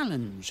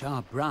challenge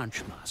our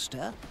branch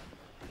master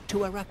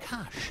to a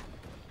Rakash.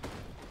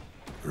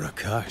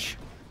 Rakash?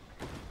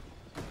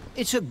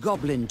 It's a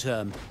goblin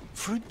term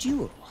for a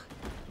duel.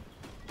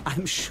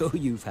 I'm sure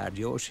you've had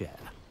your share.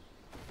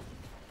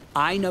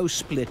 I know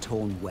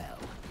Splithorn well,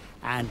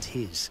 and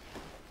his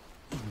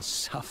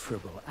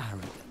insufferable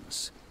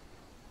arrogance.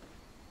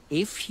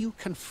 If you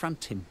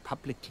confront him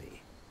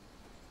publicly,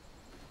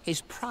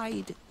 his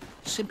pride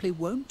simply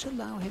won't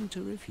allow him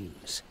to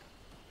refuse.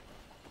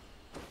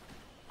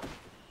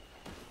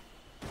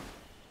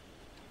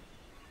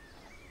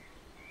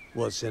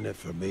 What's in it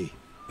for me?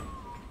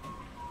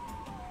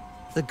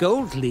 The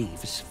gold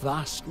leaves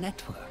vast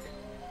network.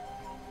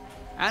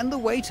 And the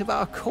weight of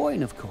our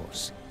coin, of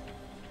course.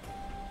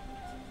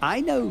 I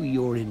know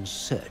you're in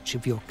search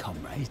of your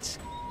comrades.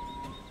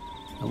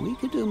 And we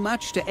could do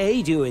much to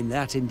aid you in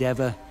that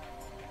endeavor.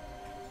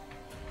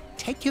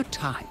 Take your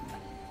time.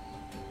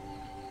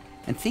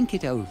 And think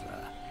it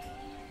over.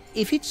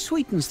 If it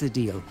sweetens the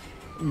deal,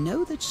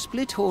 know that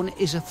Splithorn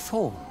is a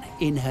thorn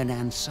in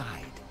Hernan's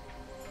side.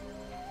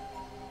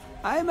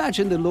 I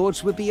imagine the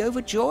lords would be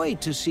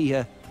overjoyed to see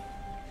a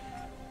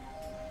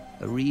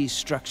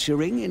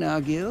restructuring in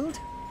our guild.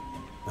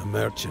 A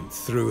merchant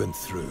through and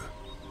through.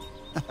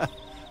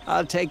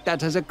 I'll take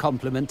that as a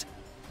compliment.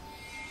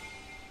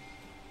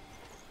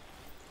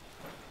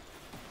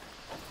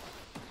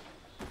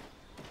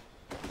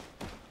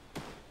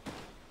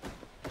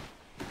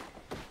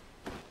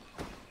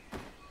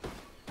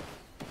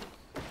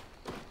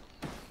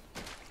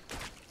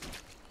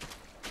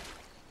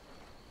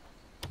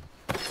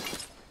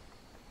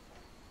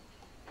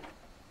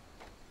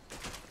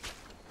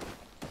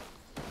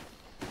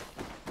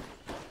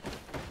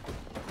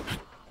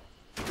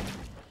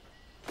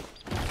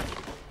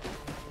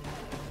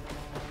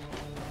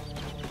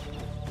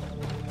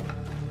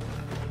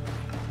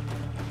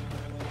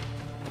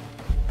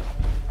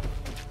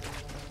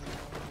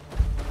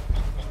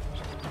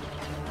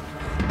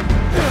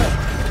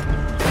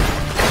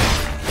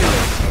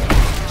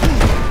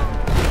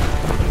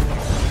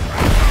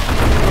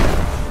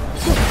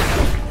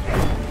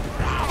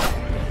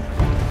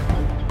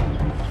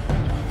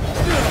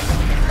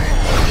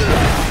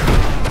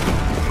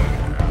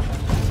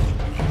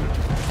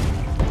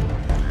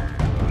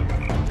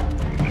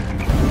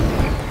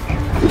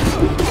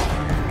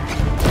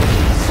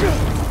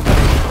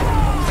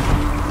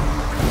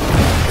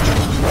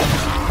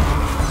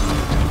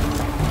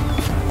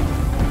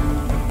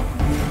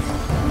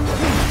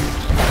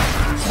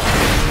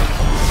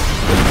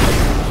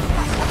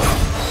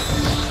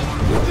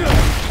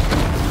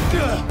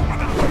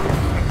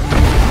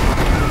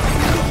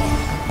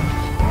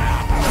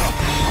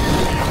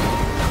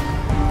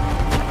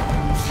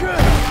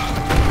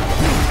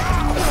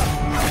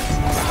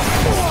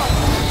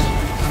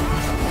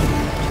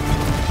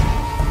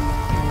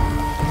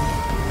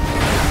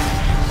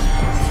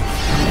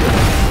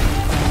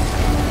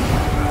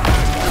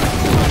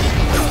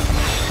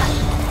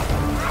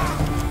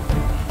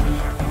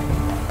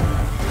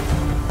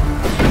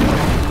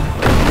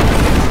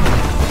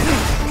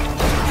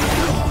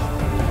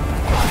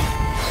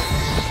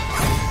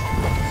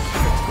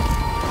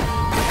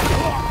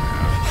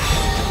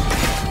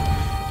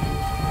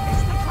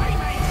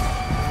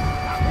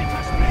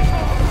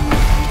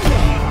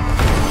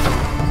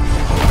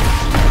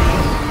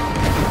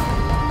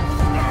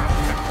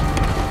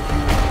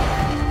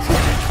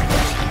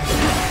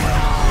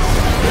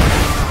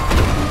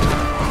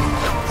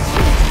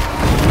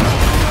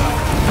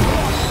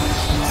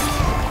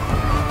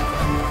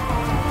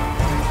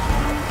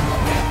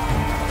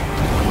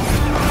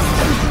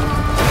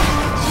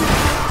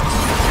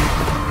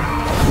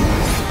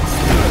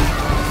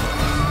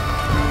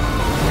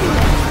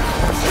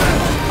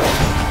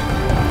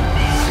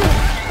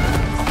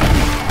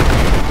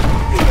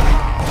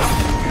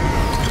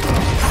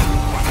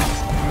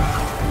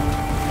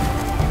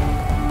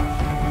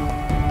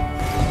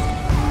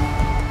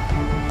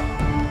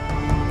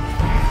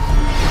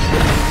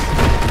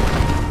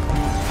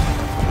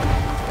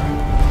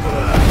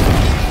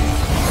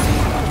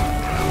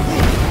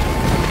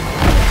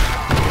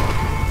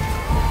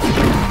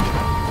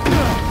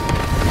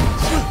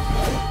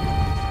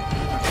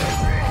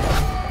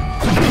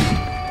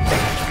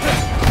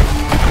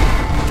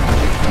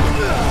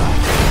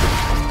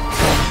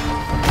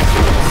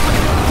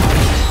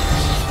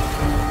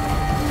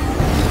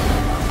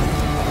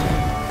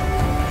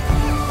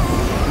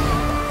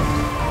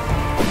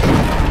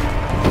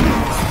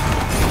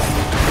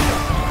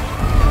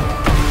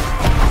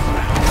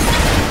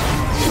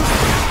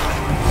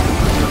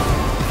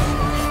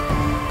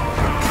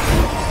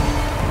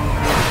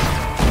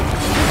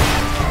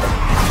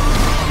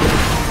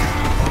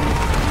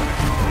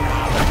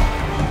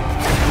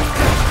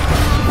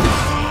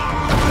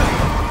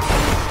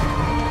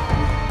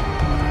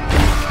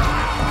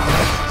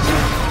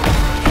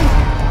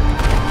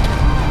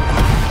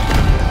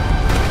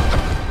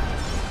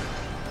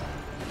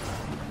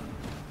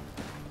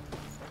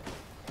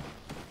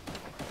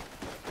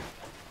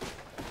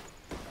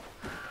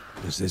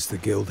 Is this the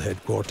guild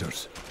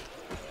headquarters?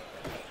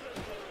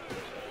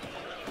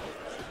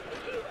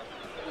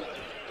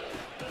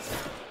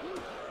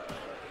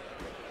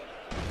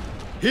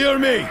 Hear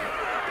me!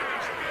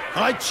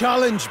 I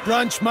challenge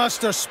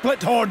Branchmaster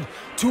Splithorn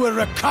to a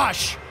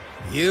Rakash!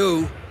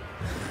 You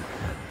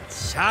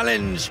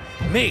challenge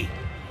me?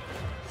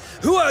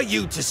 Who are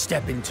you to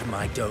step into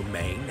my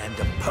domain and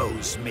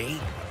oppose me?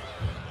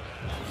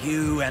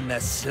 You and the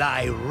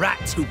sly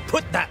rat who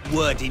put that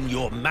word in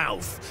your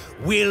mouth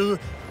will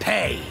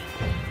pay.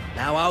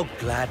 Now I'll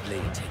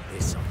gladly take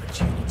this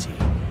opportunity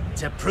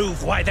to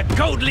prove why the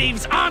Gold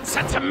Leaves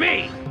answer to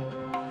me!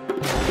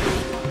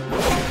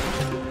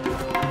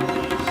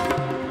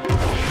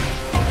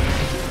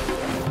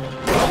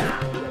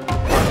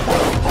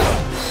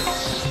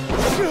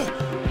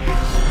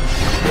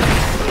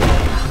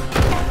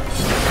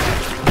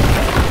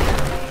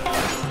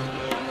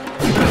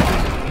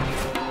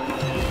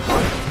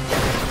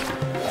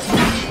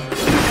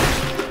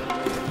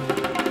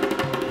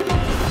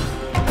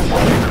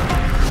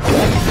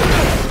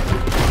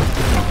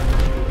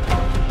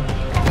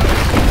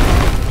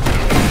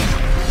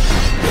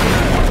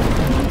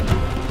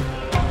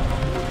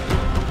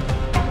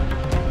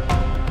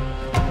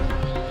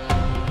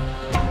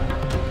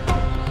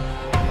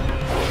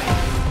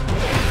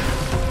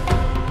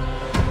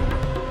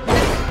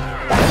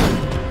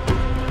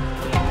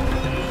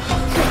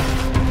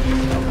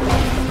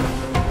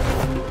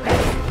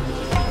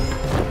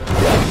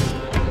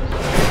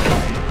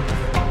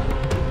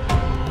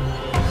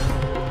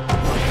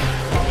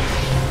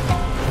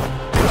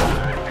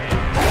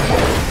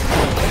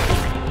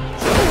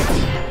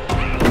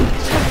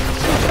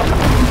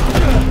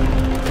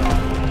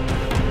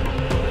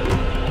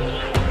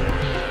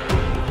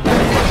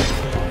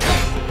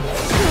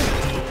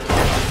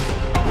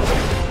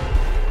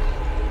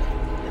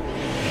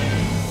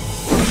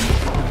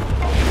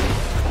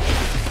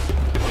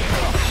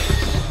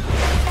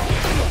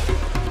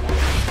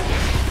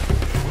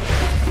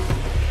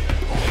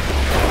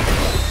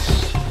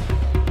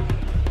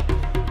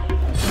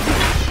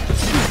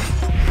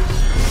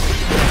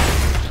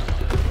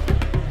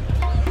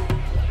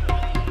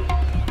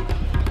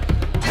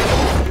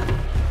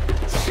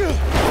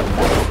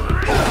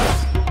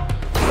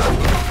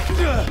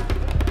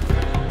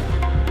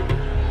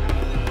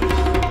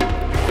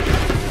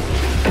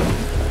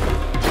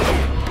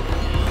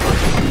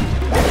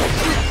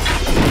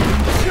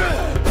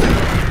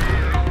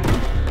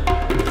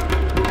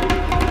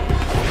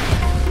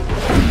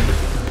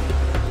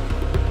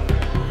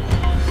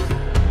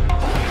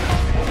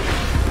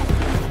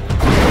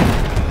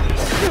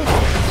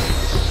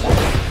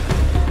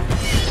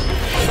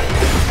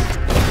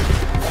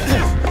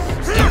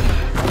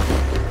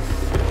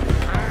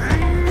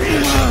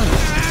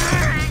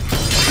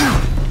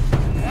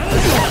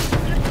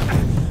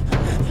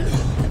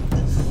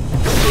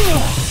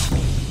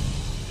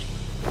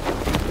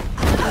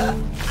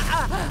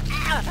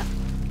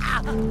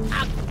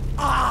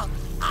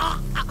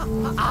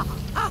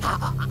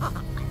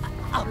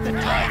 The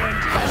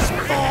tyrant has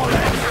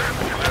fallen!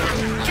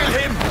 Kill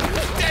him!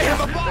 Tear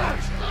him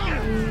apart!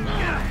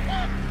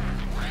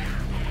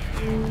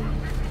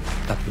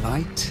 The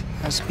blight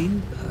has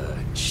been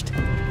purged.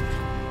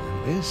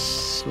 This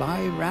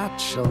sly rat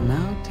shall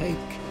now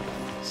take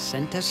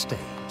center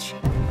stage.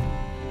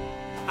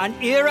 An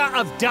era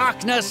of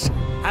darkness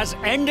has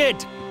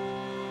ended.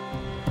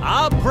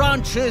 Our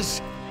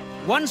branches,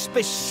 once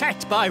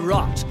beset by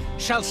rot,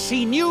 shall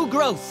see new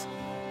growth,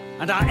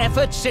 and our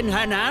efforts in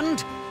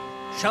Hernand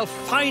shall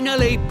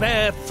finally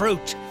bear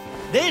fruit.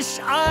 This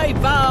I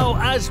vow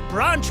as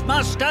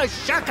Branchmaster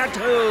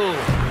Shakatu!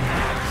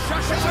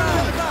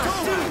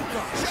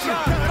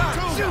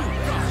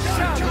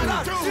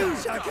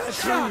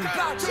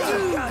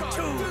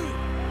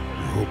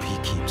 I hope he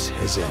keeps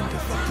his end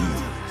of the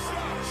deal.